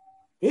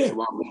 Yeah. So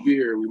while we're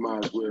here, we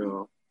might as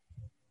well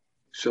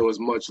show as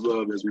much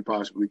love as we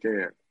possibly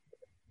can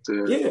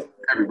to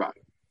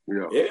everybody. You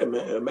know? Yeah,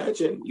 man.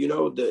 Imagine, you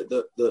know,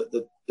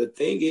 the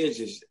thing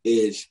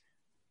is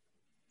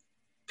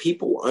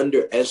people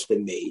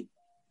underestimate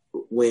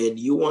when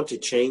you want to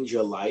change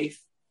your life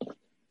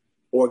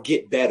or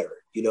get better,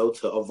 you know,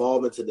 to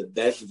evolve into the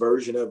best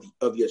version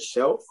of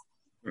yourself.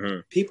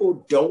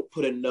 People don't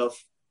put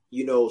enough,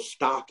 you know,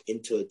 stock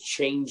into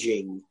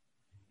changing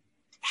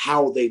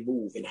how they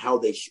move and how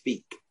they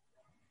speak.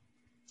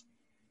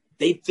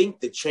 They think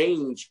the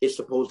change is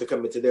supposed to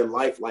come into their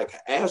life like an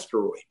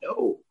asteroid.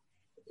 No,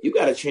 you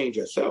got to change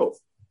yourself.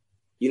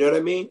 You know what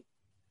I mean?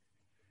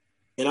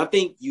 And I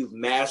think you've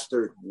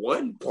mastered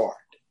one part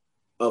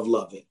of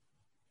loving.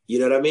 You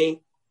know what I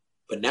mean?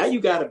 But now you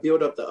got to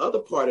build up the other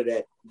part of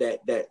that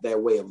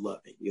way of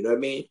loving. You know what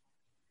I mean?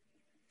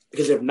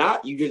 Because if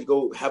not, you just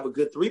go have a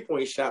good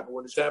 3-point shot, but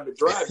when it's time to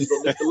drive, you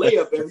go miss the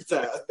layup every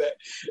time.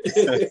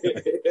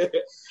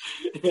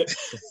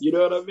 You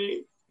know what I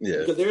mean? Yeah.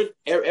 Because there's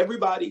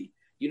everybody.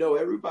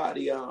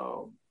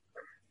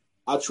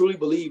 I truly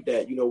believe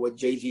that, you know, what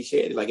Jay-Z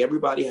said, like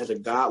everybody has a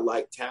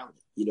godlike talent.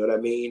 You know what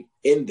I mean?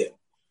 In them.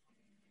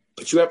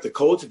 But you have to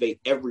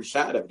cultivate every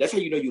side of it. That's how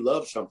you know you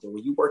love something,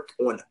 when you work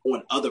on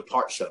other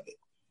parts of it.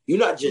 You're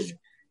not just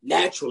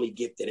naturally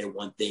gifted in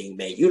one thing,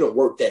 man. You don't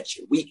work that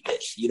your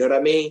weakness. You know what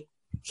I mean?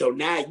 So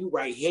now you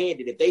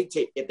right-handed. If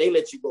they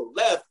let you go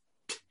left,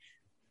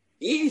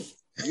 easy.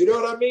 You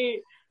know what I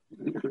mean?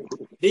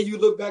 Then you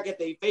look back at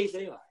their face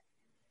and they're like,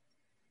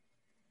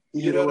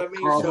 you know what I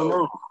mean?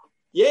 So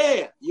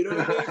yeah, you know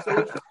what I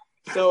mean?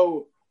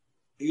 So,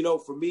 you know,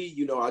 for me,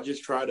 you know, I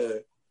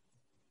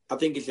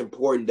think it's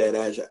important that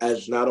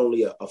as not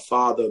only a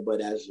father,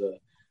 but as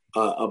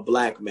a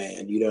black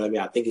man, you know what I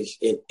mean? I think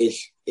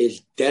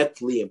it's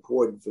deathly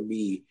important for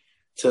me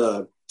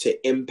to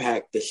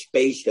impact the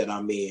space that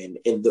I'm in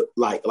the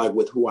like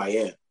with who I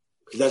am,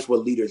 because that's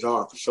what leaders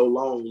are. For so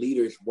long,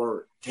 leaders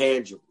weren't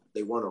tangible;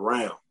 they weren't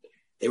around.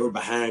 They were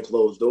behind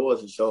closed doors,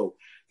 and so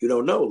you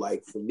don't know.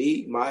 Like for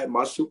me, my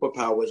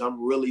superpower is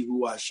I'm really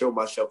who I show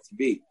myself to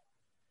be.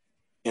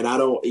 And I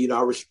don't, you know,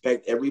 I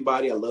respect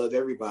everybody. I love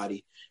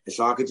everybody. And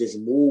so I could just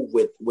move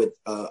with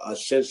a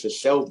sense of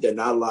self that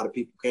not a lot of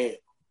people can.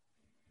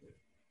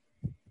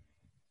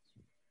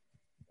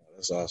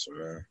 That's awesome,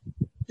 man.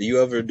 Do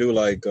you ever do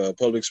like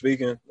public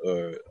speaking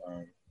or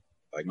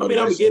like? I mean,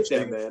 I'm gonna get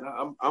there, man.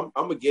 I'm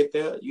gonna get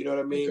there. You know what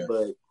I mean? Okay.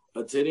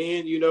 But until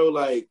then, you know,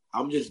 like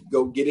I'm just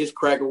go get his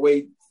crack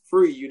away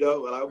free. You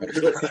know, and I'm just,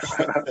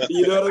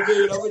 you know what I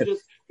mean? I'm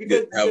just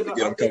get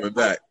him coming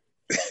back.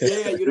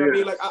 Yeah, you know what I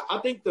mean? Like, I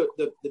think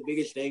the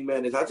biggest thing,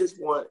 man, is I just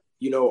want,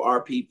 you know,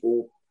 our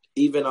people,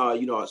 even our,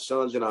 you know, our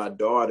sons and our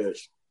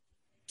daughters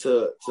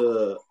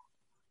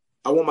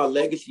I want my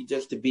legacy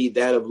just to be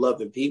that of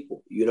loving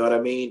people, you know what I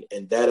mean?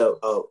 And that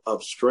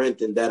of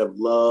strength and that of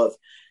love.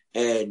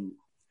 And,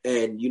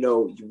 you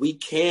know, we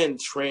can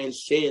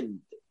transcend,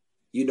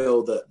 you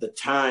know, the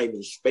time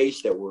and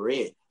space that we're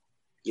in,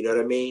 you know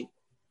what I mean?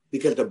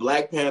 Because the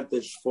Black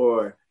Panthers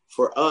for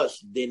us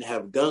didn't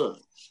have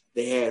guns.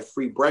 They had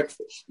free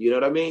breakfast. You know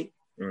what I mean?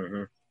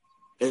 Mm-hmm.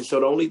 And so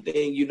the only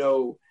thing, you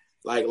know,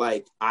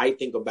 like I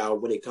think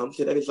about when it comes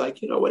to that is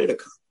like, you know what, it'll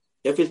come.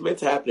 If it's meant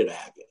to happen, it'll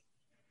happen.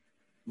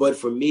 But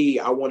for me,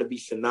 I want to be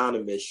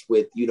synonymous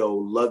with, you know,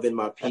 loving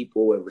my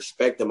people and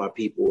respecting my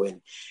people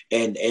and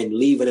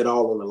leaving it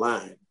all on the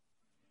line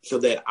so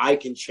that I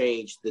can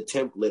change the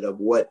template of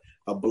what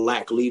a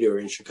Black leader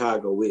in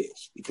Chicago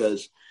is.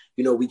 Because,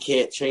 you know, we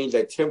can't change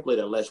that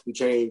template unless we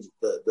change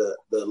the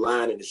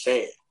line in the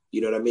sand.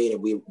 You know what I mean?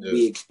 And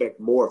we expect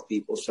more of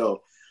people.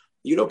 So,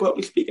 you know,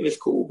 public speaking is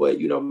cool, but,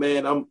 you know,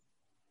 man,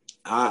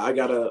 I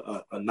got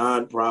a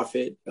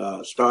nonprofit,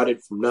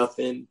 started from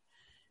nothing.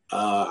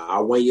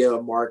 Our 1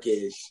 year mark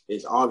is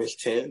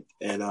August 10th.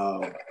 And,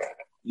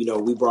 you know,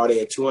 we brought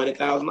in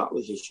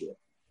 $200,000 this year.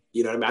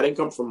 You know what I mean? I didn't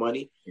come from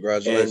money.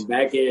 Congratulations. And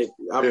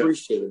I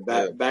appreciate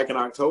it. Back in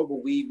October,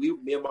 me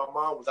and my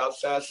mom was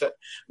outside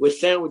with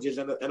sandwiches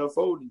and a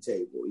folding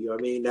table. You know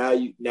what I mean?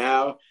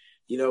 Now,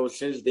 you know,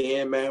 since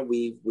then, man,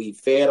 we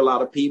fed a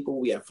lot of people.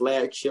 We have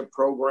flagship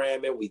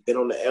programming. We've been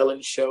on the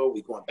Ellen Show.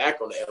 We're going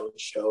back on the Ellen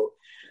Show.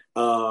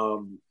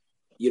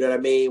 You know what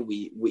I mean?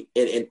 We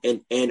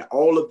and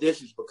all of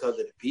this is because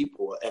of the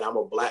people. And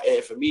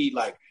and for me,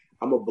 like,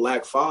 I'm a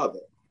Black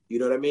father. You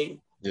know what I mean?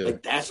 Yeah.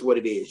 Like, that's what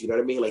it is. You know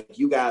what I mean? Like,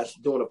 you guys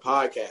doing a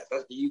podcast.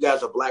 You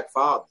guys are Black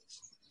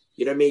fathers.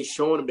 You know what I mean?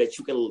 Showing them that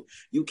you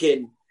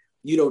can,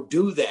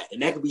 do that.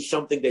 And that could be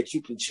something that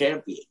you can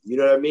champion. You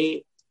know what I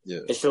mean?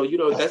 Yeah. And so,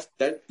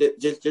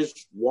 that's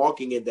just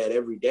walking in that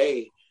every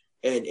day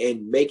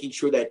and making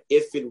sure that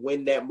if and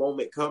when that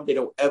moment comes, they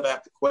don't ever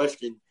have to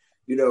question,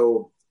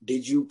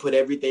 did you put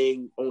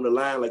everything on the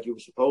line like you were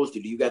supposed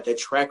to? Do you got that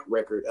track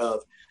record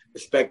of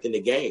respecting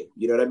the game?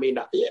 You know what I mean?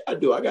 Yeah, I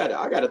do. I got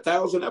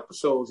 1,000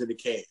 episodes in the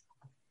can.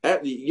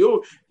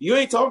 You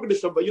ain't talking to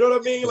somebody, you know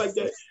what I mean? Like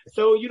that.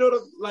 So,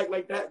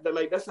 like that,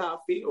 like that's how I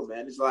feel,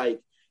 man. It's like,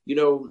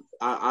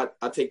 I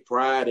take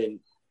pride in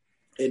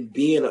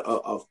being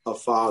a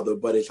father,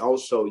 but it's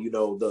also,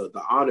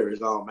 the honor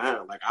is all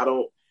mine. Like,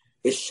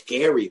 it's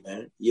scary,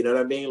 man. You know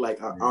what I mean?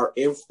 Like our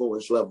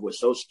influence level is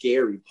so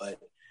scary, but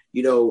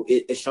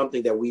it's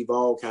something that we've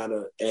all kind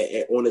of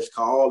on this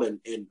call and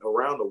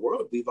around the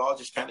world, we've all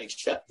just kind of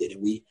accepted,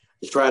 and we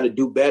just try to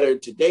do better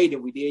today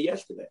than we did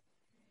yesterday.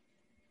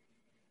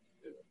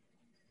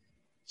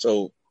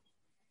 So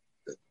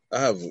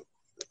I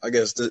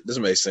guess this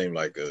may seem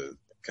like a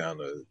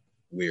kind of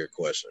weird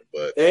question,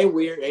 but it ain't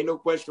weird. Ain't no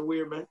question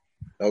weird, man.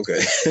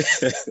 Okay.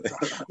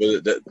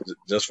 But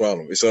just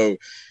follow me. So,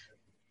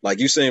 like,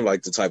 you seem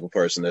like the type of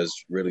person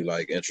that's really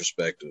like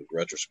introspective,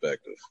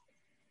 retrospective.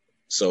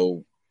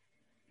 So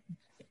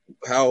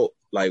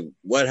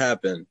what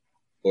happened,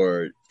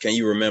 or can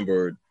you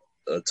remember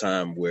a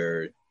time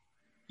where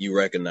you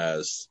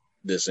recognized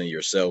this in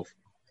yourself,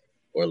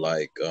 or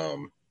like,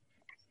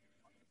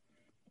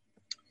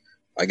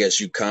 I guess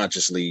you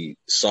consciously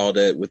saw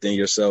that within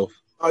yourself?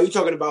 Are you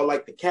talking about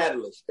like the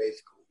catalyst,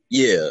 basically?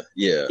 Yeah.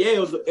 It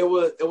was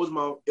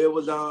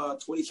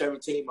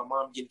 2017. My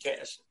mom getting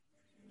cancer,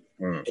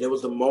 and it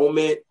was the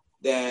moment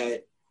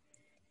that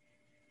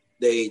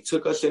they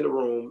took us in the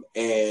room,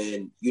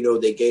 and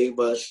they gave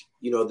us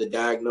the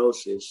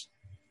diagnosis,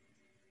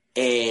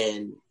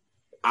 and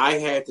I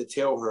had to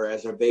tell her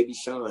as her baby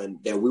son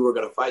that we were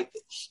going to fight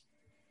this,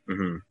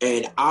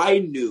 and I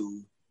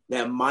knew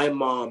that my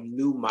mom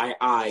knew my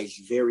eyes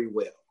very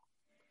well,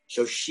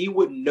 so she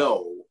would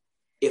know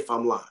if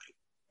I'm lying.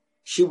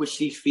 She would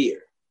see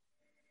fear.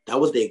 That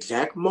was the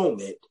exact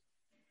moment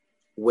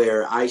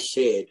where I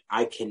said,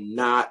 I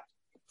cannot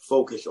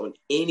focus on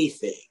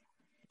anything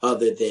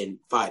other than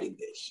fighting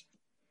this.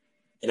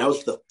 And that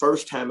was the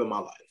first time in my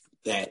life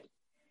that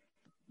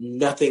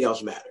nothing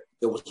else mattered.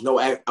 There was no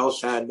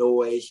outside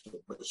noise.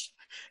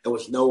 There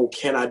was no,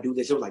 can I do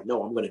this? It was like,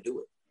 no, I'm going to do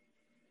it.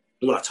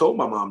 And when I told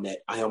my mom that,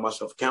 I held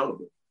myself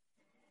accountable.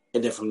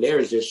 And then from there,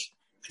 I just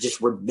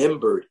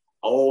remembered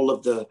all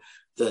of the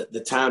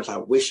times I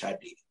wish I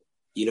did.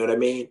 You know what I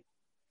mean?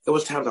 There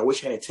was times I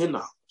wish I had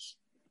 $10.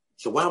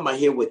 So why am I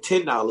here with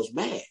 $10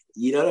 mad?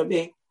 You know what I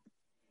mean?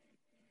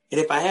 And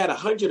if I had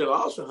 100 or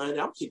lost 100,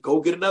 I'm just go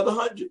get another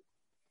 100.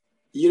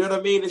 You know what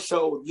I mean? And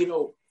so,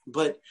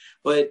 but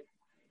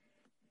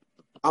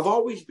I've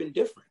always been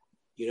different.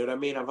 You know what I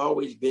mean? I've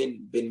always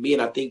been me.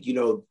 And I think,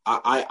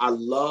 I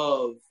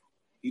love,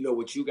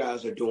 what you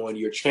guys are doing.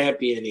 You're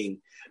championing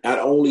not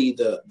only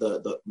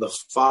the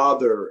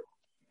father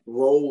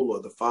role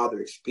or the father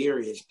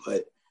experience,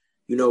 but,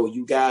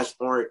 you guys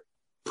aren't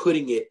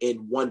putting it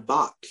in one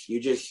box.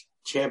 You're just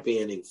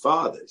championing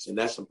fathers. And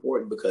that's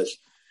important because,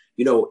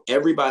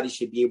 everybody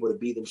should be able to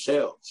be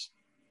themselves.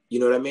 You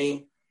know what I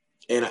mean?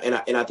 And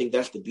I think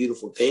that's the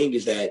beautiful thing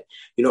is that,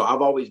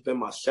 I've always been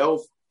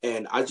myself,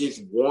 and I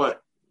just want,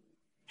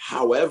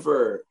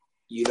 however,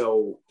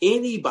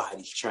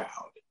 anybody's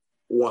child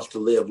wants to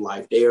live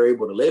life, they are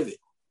able to live it.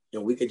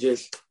 And we could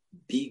just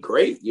be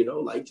great,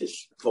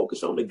 just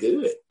focus on the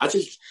good. I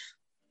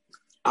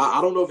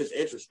don't know if it's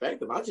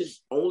introspective. I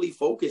just only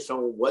focus on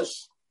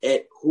what's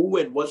at who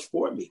and what's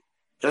for me.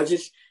 And I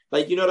just,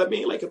 you know what I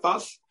mean? Like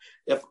when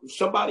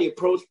somebody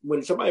approached me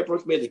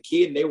as a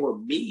kid and they were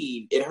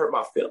mean, it hurt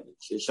my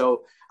feelings. And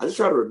so I just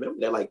try to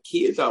remember that, like,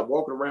 kids are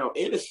walking around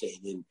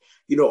innocent, and,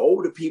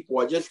 older people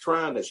are just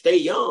trying to stay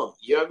young,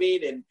 you know what I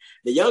mean? And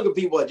the younger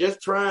people are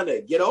just trying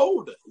to get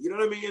older, you know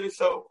what I mean? And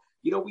so,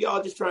 we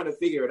all just trying to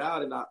figure it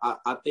out. And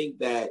I think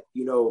that,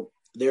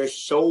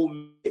 there's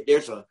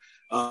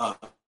a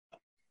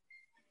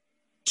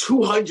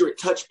 200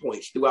 touch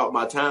points throughout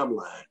my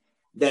timeline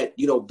that,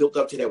 built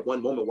up to that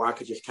one moment where I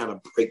could just kind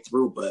of break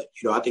through. But,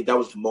 I think that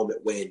was the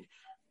moment when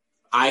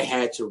I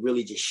had to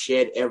really just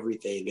shed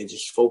everything and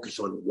just focus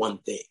on one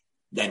thing,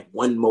 that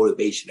one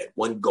motivation, that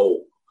one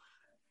goal,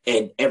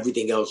 and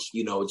everything else,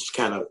 just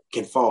kind of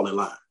can fall in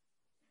line.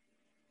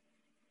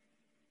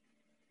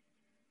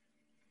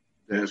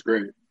 That's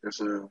great. That's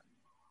a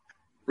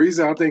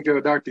reason I think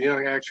Dr.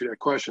 Young asked you that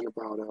question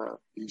about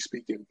you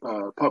speaking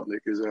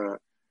public is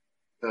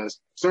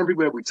certain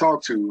people that we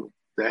talk to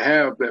that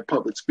have that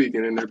public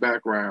speaking in their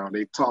background,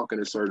 they talk in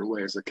a certain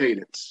way. It's a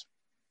cadence.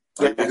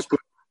 Like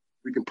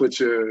we can put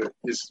your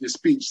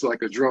speech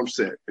like a drum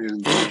set,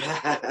 and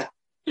I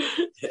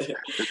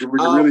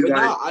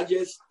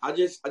just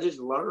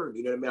learned.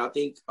 You know what I mean? I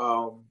think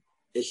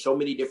there's so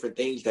many different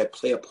things that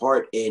play a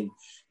part in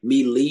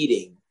me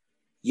leading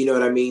you know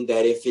what I mean,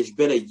 that if it's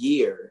been a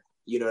year,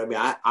 you know what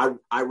I mean,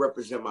 I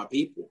represent my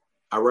people.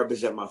 I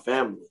represent my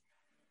family.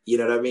 You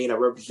know what I mean? I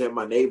represent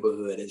my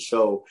neighborhood. And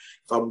so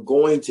if I'm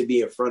going to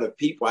be in front of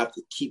people, I have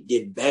to keep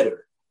getting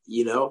better.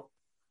 You know,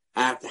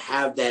 I have to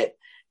have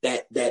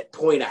that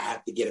point I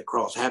have to get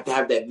across. I have to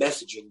have that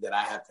messaging that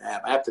I have to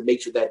have. I have to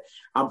make sure that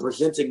I'm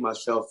presenting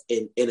myself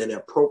in an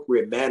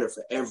appropriate manner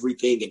for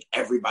everything and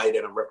everybody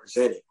that I'm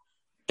representing.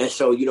 And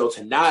so, you know,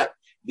 to not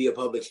be a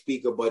public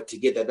speaker, but to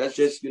get that's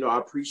just, you know, I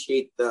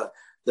appreciate the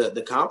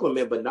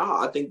compliment, but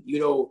I think, you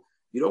know,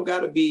 you don't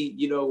got to be,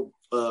 you know,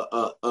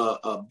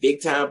 a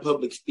big time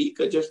public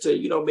speaker just to,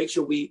 you know, make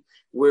sure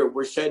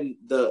we're setting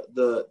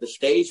the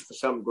stage for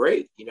something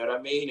great. You know what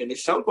I mean? And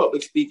there's some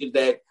public speakers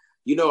that,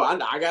 you know, I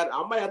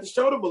might have to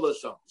show them a little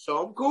something.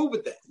 So I'm cool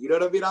with that. You know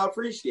what I mean? I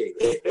appreciate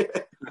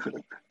it.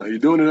 You're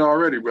doing it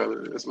already,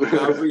 brother. That's what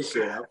I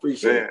appreciate it. I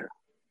appreciate it.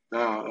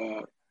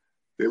 Now,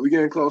 we're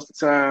getting close to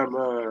time.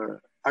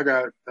 I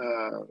got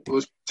it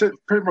was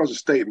pretty much a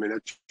statement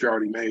that you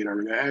already made. I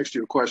mean, I asked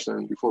you a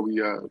question before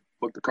we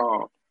booked the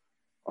call.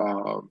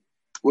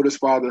 What does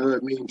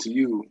fatherhood mean to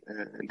you?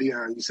 And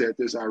Dion, you said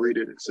this. I read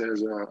it. It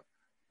says,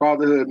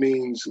 fatherhood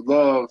means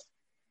love,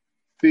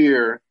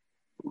 fear,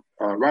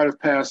 rite of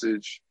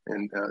passage,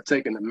 and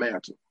taking the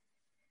mantle.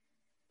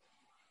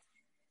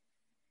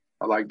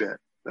 I like that.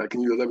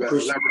 Can you elaborate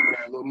on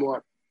that a little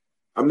more?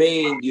 I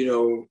mean, you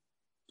know,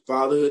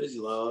 fatherhood is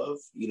love.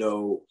 You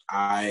know,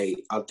 I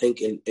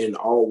think in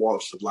all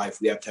walks of life,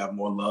 we have to have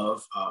more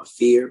love,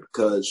 fear,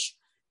 because,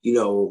 you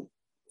know,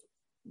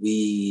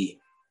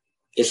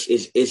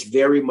 it's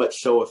very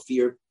much so a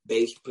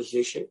fear-based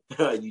position.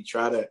 You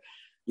try to,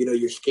 you know,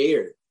 you're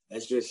scared.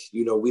 That's just,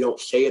 you know, we don't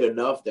say it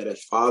enough that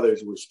as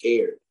fathers, we're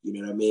scared. You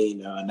know what I mean?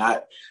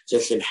 Not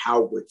just in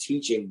how we're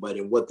teaching, but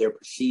in what they're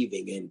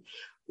perceiving and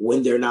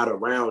when they're not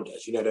around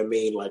us. You know what I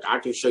mean? Like, I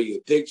can show you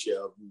a picture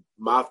of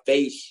my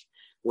face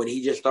when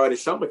he just started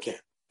summer camp.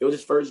 It was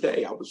his first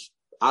day.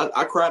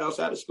 I cried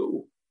outside of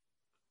school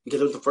because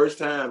it was the first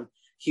time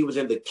he was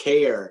in the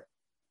care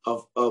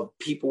of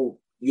people,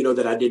 you know,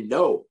 that I didn't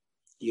know.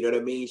 You know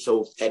what I mean?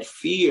 So that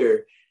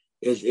fear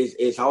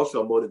is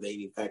also a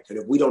motivating factor.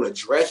 And if we don't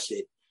address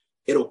it,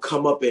 it'll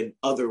come up in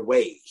other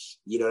ways.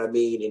 You know what I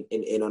mean?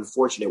 In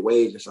unfortunate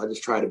ways. And so I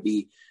just try to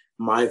be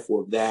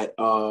mindful of that.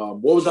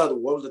 What was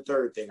the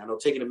third thing? I know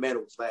taking the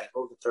mantle was last.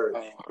 What was the third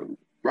thing?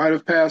 Rite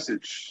of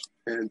passage.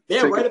 And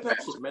rite of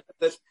passage, man.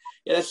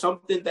 That's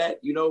something that,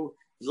 you know,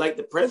 is like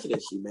the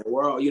presidency, man.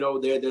 We're all, you know,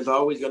 there's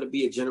always going to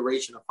be a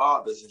generation of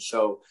fathers. And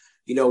so,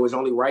 you know, it's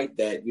only right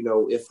that, you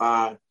know, if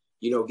I,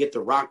 you know, get to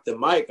rock the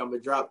mic, I'm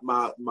gonna drop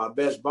my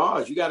best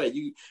bars. You gotta,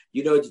 you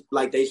know,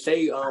 like they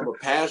say, a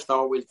pastor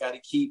always got to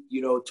keep,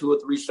 you know, 2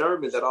 or 3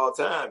 sermons at all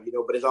time, you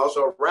know. But it's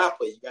also a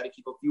rapper. You got to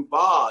keep a few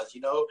bars,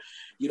 you know.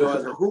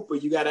 As a hooper,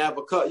 you gotta have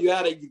a cut. You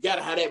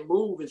gotta have that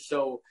move. And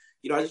so,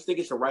 you know, I just think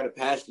it's a rite of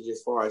passage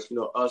as far as, you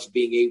know, us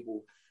being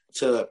able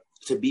to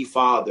be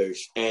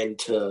fathers and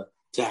to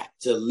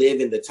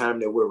live in the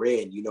time that we're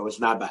in. You know, it's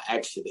not by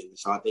accident.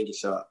 So I think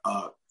it's a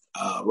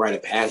rite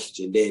of passage.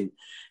 And then,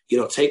 you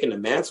know, taking the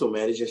mantle,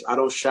 man, it's just, I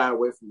don't shy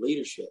away from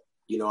leadership.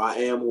 You know, I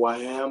am who I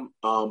am,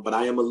 but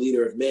I am a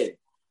leader of men.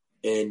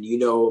 And, you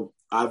know,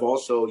 I've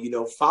also, you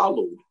know,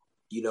 followed,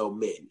 you know,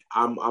 men.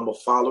 I'm a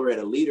follower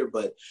and a leader,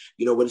 but,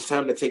 you know, when it's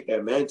time to take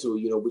that mantle,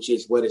 you know, which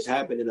is what has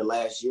happened in the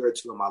last year or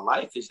two of my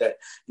life, is that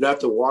you have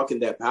to walk in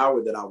that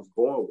power that I was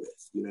born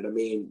with. You know what I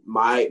mean?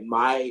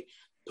 My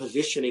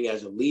positioning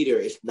as a leader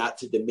is not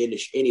to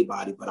diminish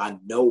anybody, but I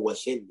know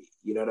what's in me.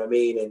 You know what I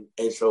mean?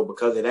 And so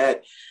because of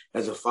that,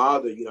 as a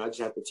father, you know, I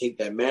just have to take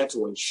that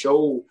mantle and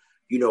show,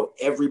 you know,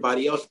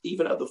 everybody else,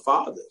 even other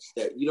fathers,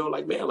 that, you know,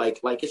 like, man, like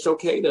it's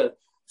okay to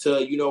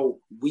you know,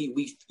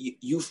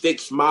 you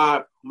fix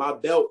my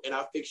belt and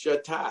I fix your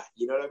tie.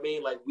 You know what I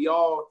mean? Like, we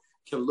all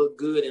can look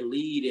good and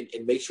lead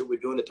and make sure we're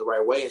doing it the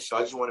right way. And so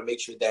I just want to make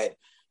sure that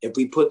if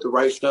we put the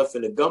right stuff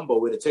in the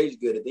gumbo, it'll taste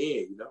good at the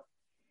end, you know?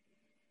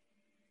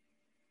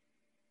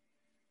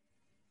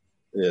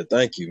 Yeah,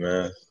 thank you,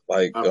 man.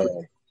 Like,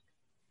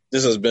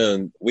 this has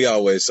been, we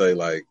always say,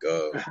 like,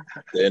 the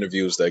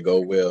interviews that go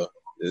well,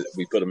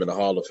 we put them in the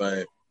Hall of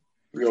Fame.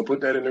 We're going to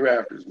put that in the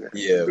Raptors, man.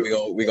 Yeah,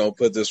 we're gonna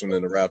put this one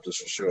in the Raptors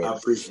for sure. I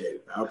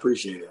appreciate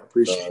it.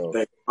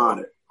 Thank you.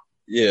 Honor.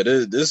 Yeah,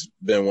 this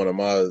been one of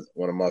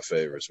my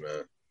favorites,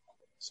 man.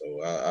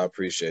 So I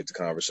appreciate the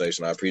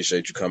conversation. I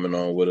appreciate you coming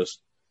on with us.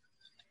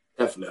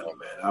 Definitely,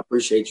 man. I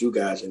appreciate you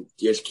guys, and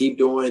just keep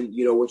doing,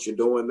 you know, what you're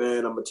doing,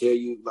 man. I'm gonna tell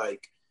you,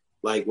 like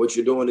what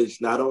you're doing is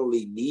not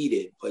only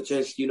needed, but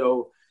just, you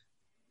know,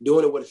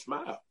 doing it with a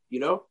smile, you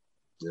know.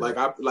 Yeah.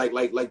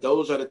 Like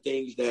those are the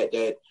things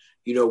that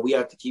you know, we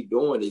have to keep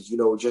doing, is, you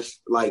know,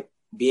 just like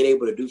being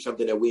able to do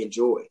something that we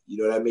enjoy.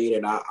 You know what I mean?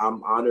 And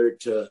I'm honored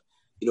to,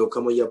 you know,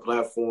 come on your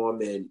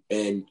platform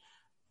and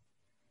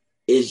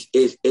is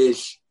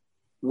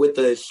with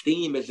the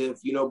esteem as if,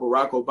 you know,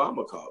 Barack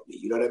Obama called me.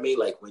 You know what I mean?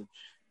 Like, when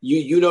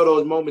you know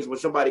those moments when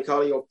somebody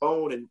calling your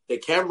phone and the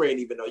camera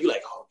ain't even know, you're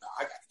like, oh no,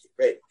 I gotta get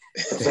ready.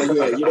 So,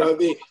 yeah, you know what I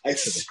mean? Like,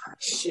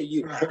 shit,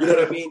 you know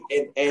what I mean?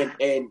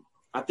 And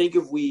I think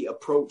if we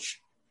approach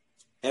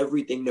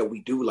everything that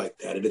we do like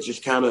that. And it's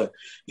just kind of,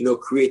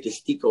 create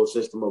this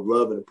ecosystem of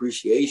love and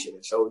appreciation.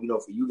 And so,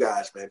 for you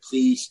guys, man,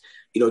 please,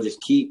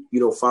 just keep,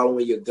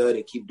 following your gut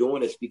and keep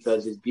doing this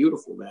because it's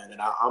beautiful, man.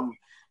 And I'm,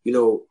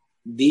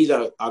 these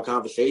are our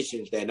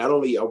conversations that not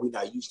only are we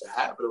not used to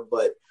having them,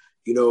 but,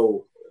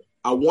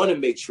 I want to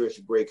make sure it's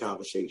a great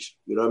conversation.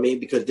 You know what I mean?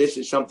 Because this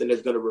is something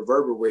that's going to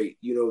reverberate,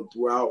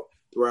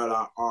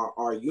 throughout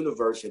our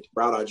universe and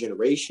throughout our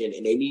generation.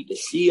 And they need to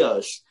see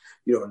us,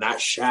 not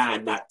shy,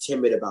 not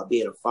timid about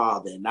being a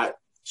father, and not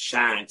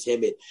shy and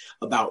timid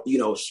about,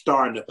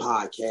 starting a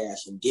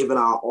podcast and giving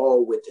our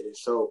all with it. And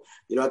so,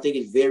 I think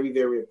it's very,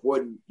 very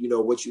important,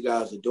 what you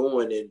guys are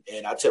doing.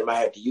 And I tip my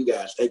hat to you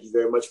guys. Thank you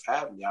very much for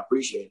having me. I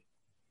appreciate it.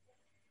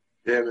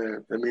 Yeah,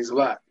 man. That means a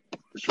lot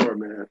for sure,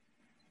 man.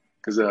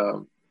 Because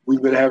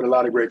we've been having a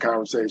lot of great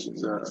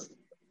conversations.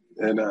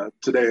 And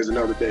today is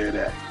another day of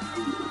that.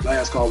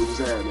 Last call we just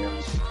had, man,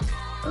 was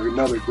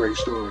another great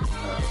story.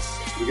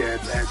 We got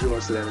to add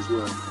yours to that as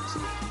well. So,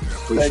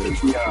 thank you,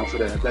 Dion, for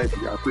that. Thank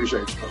you. I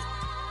appreciate you.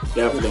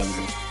 Definitely.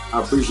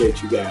 I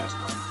appreciate you guys.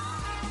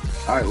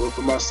 All right. Well,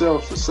 for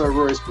myself, for Sir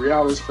Royce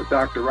Brialis, for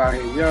Dr.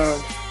 Raheem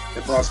Young,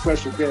 and for our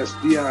special guest,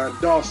 Dion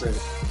Dawson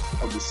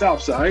of the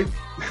South Side.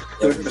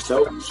 Yeah.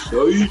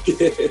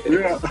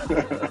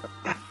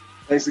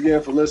 Thanks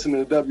again for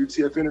listening to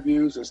WTF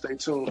Interviews, and stay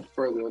tuned for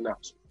further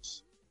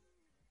announcements.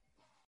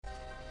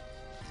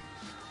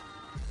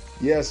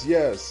 Yes,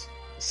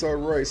 Sir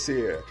Royce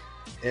here,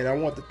 and I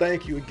want to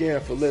thank you again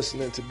for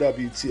listening to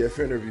WTF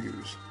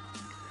Interviews.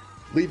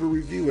 Leave a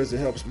review as it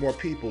helps more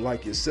people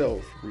like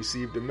yourself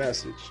receive the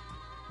message.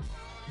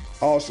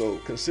 Also,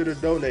 consider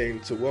donating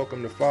to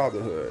Welcome to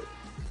Fatherhood.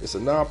 It's a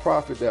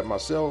nonprofit that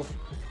myself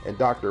and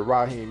Dr.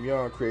 Raheem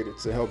Young created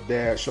to help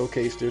dads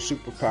showcase their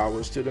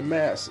superpowers to the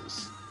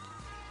masses.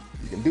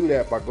 You can do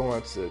that by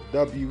going to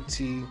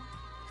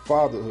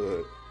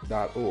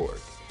WTfatherhood.org.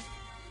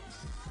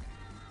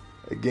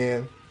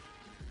 Again,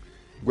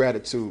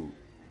 gratitude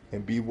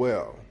and be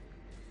well.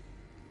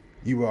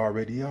 You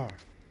already are.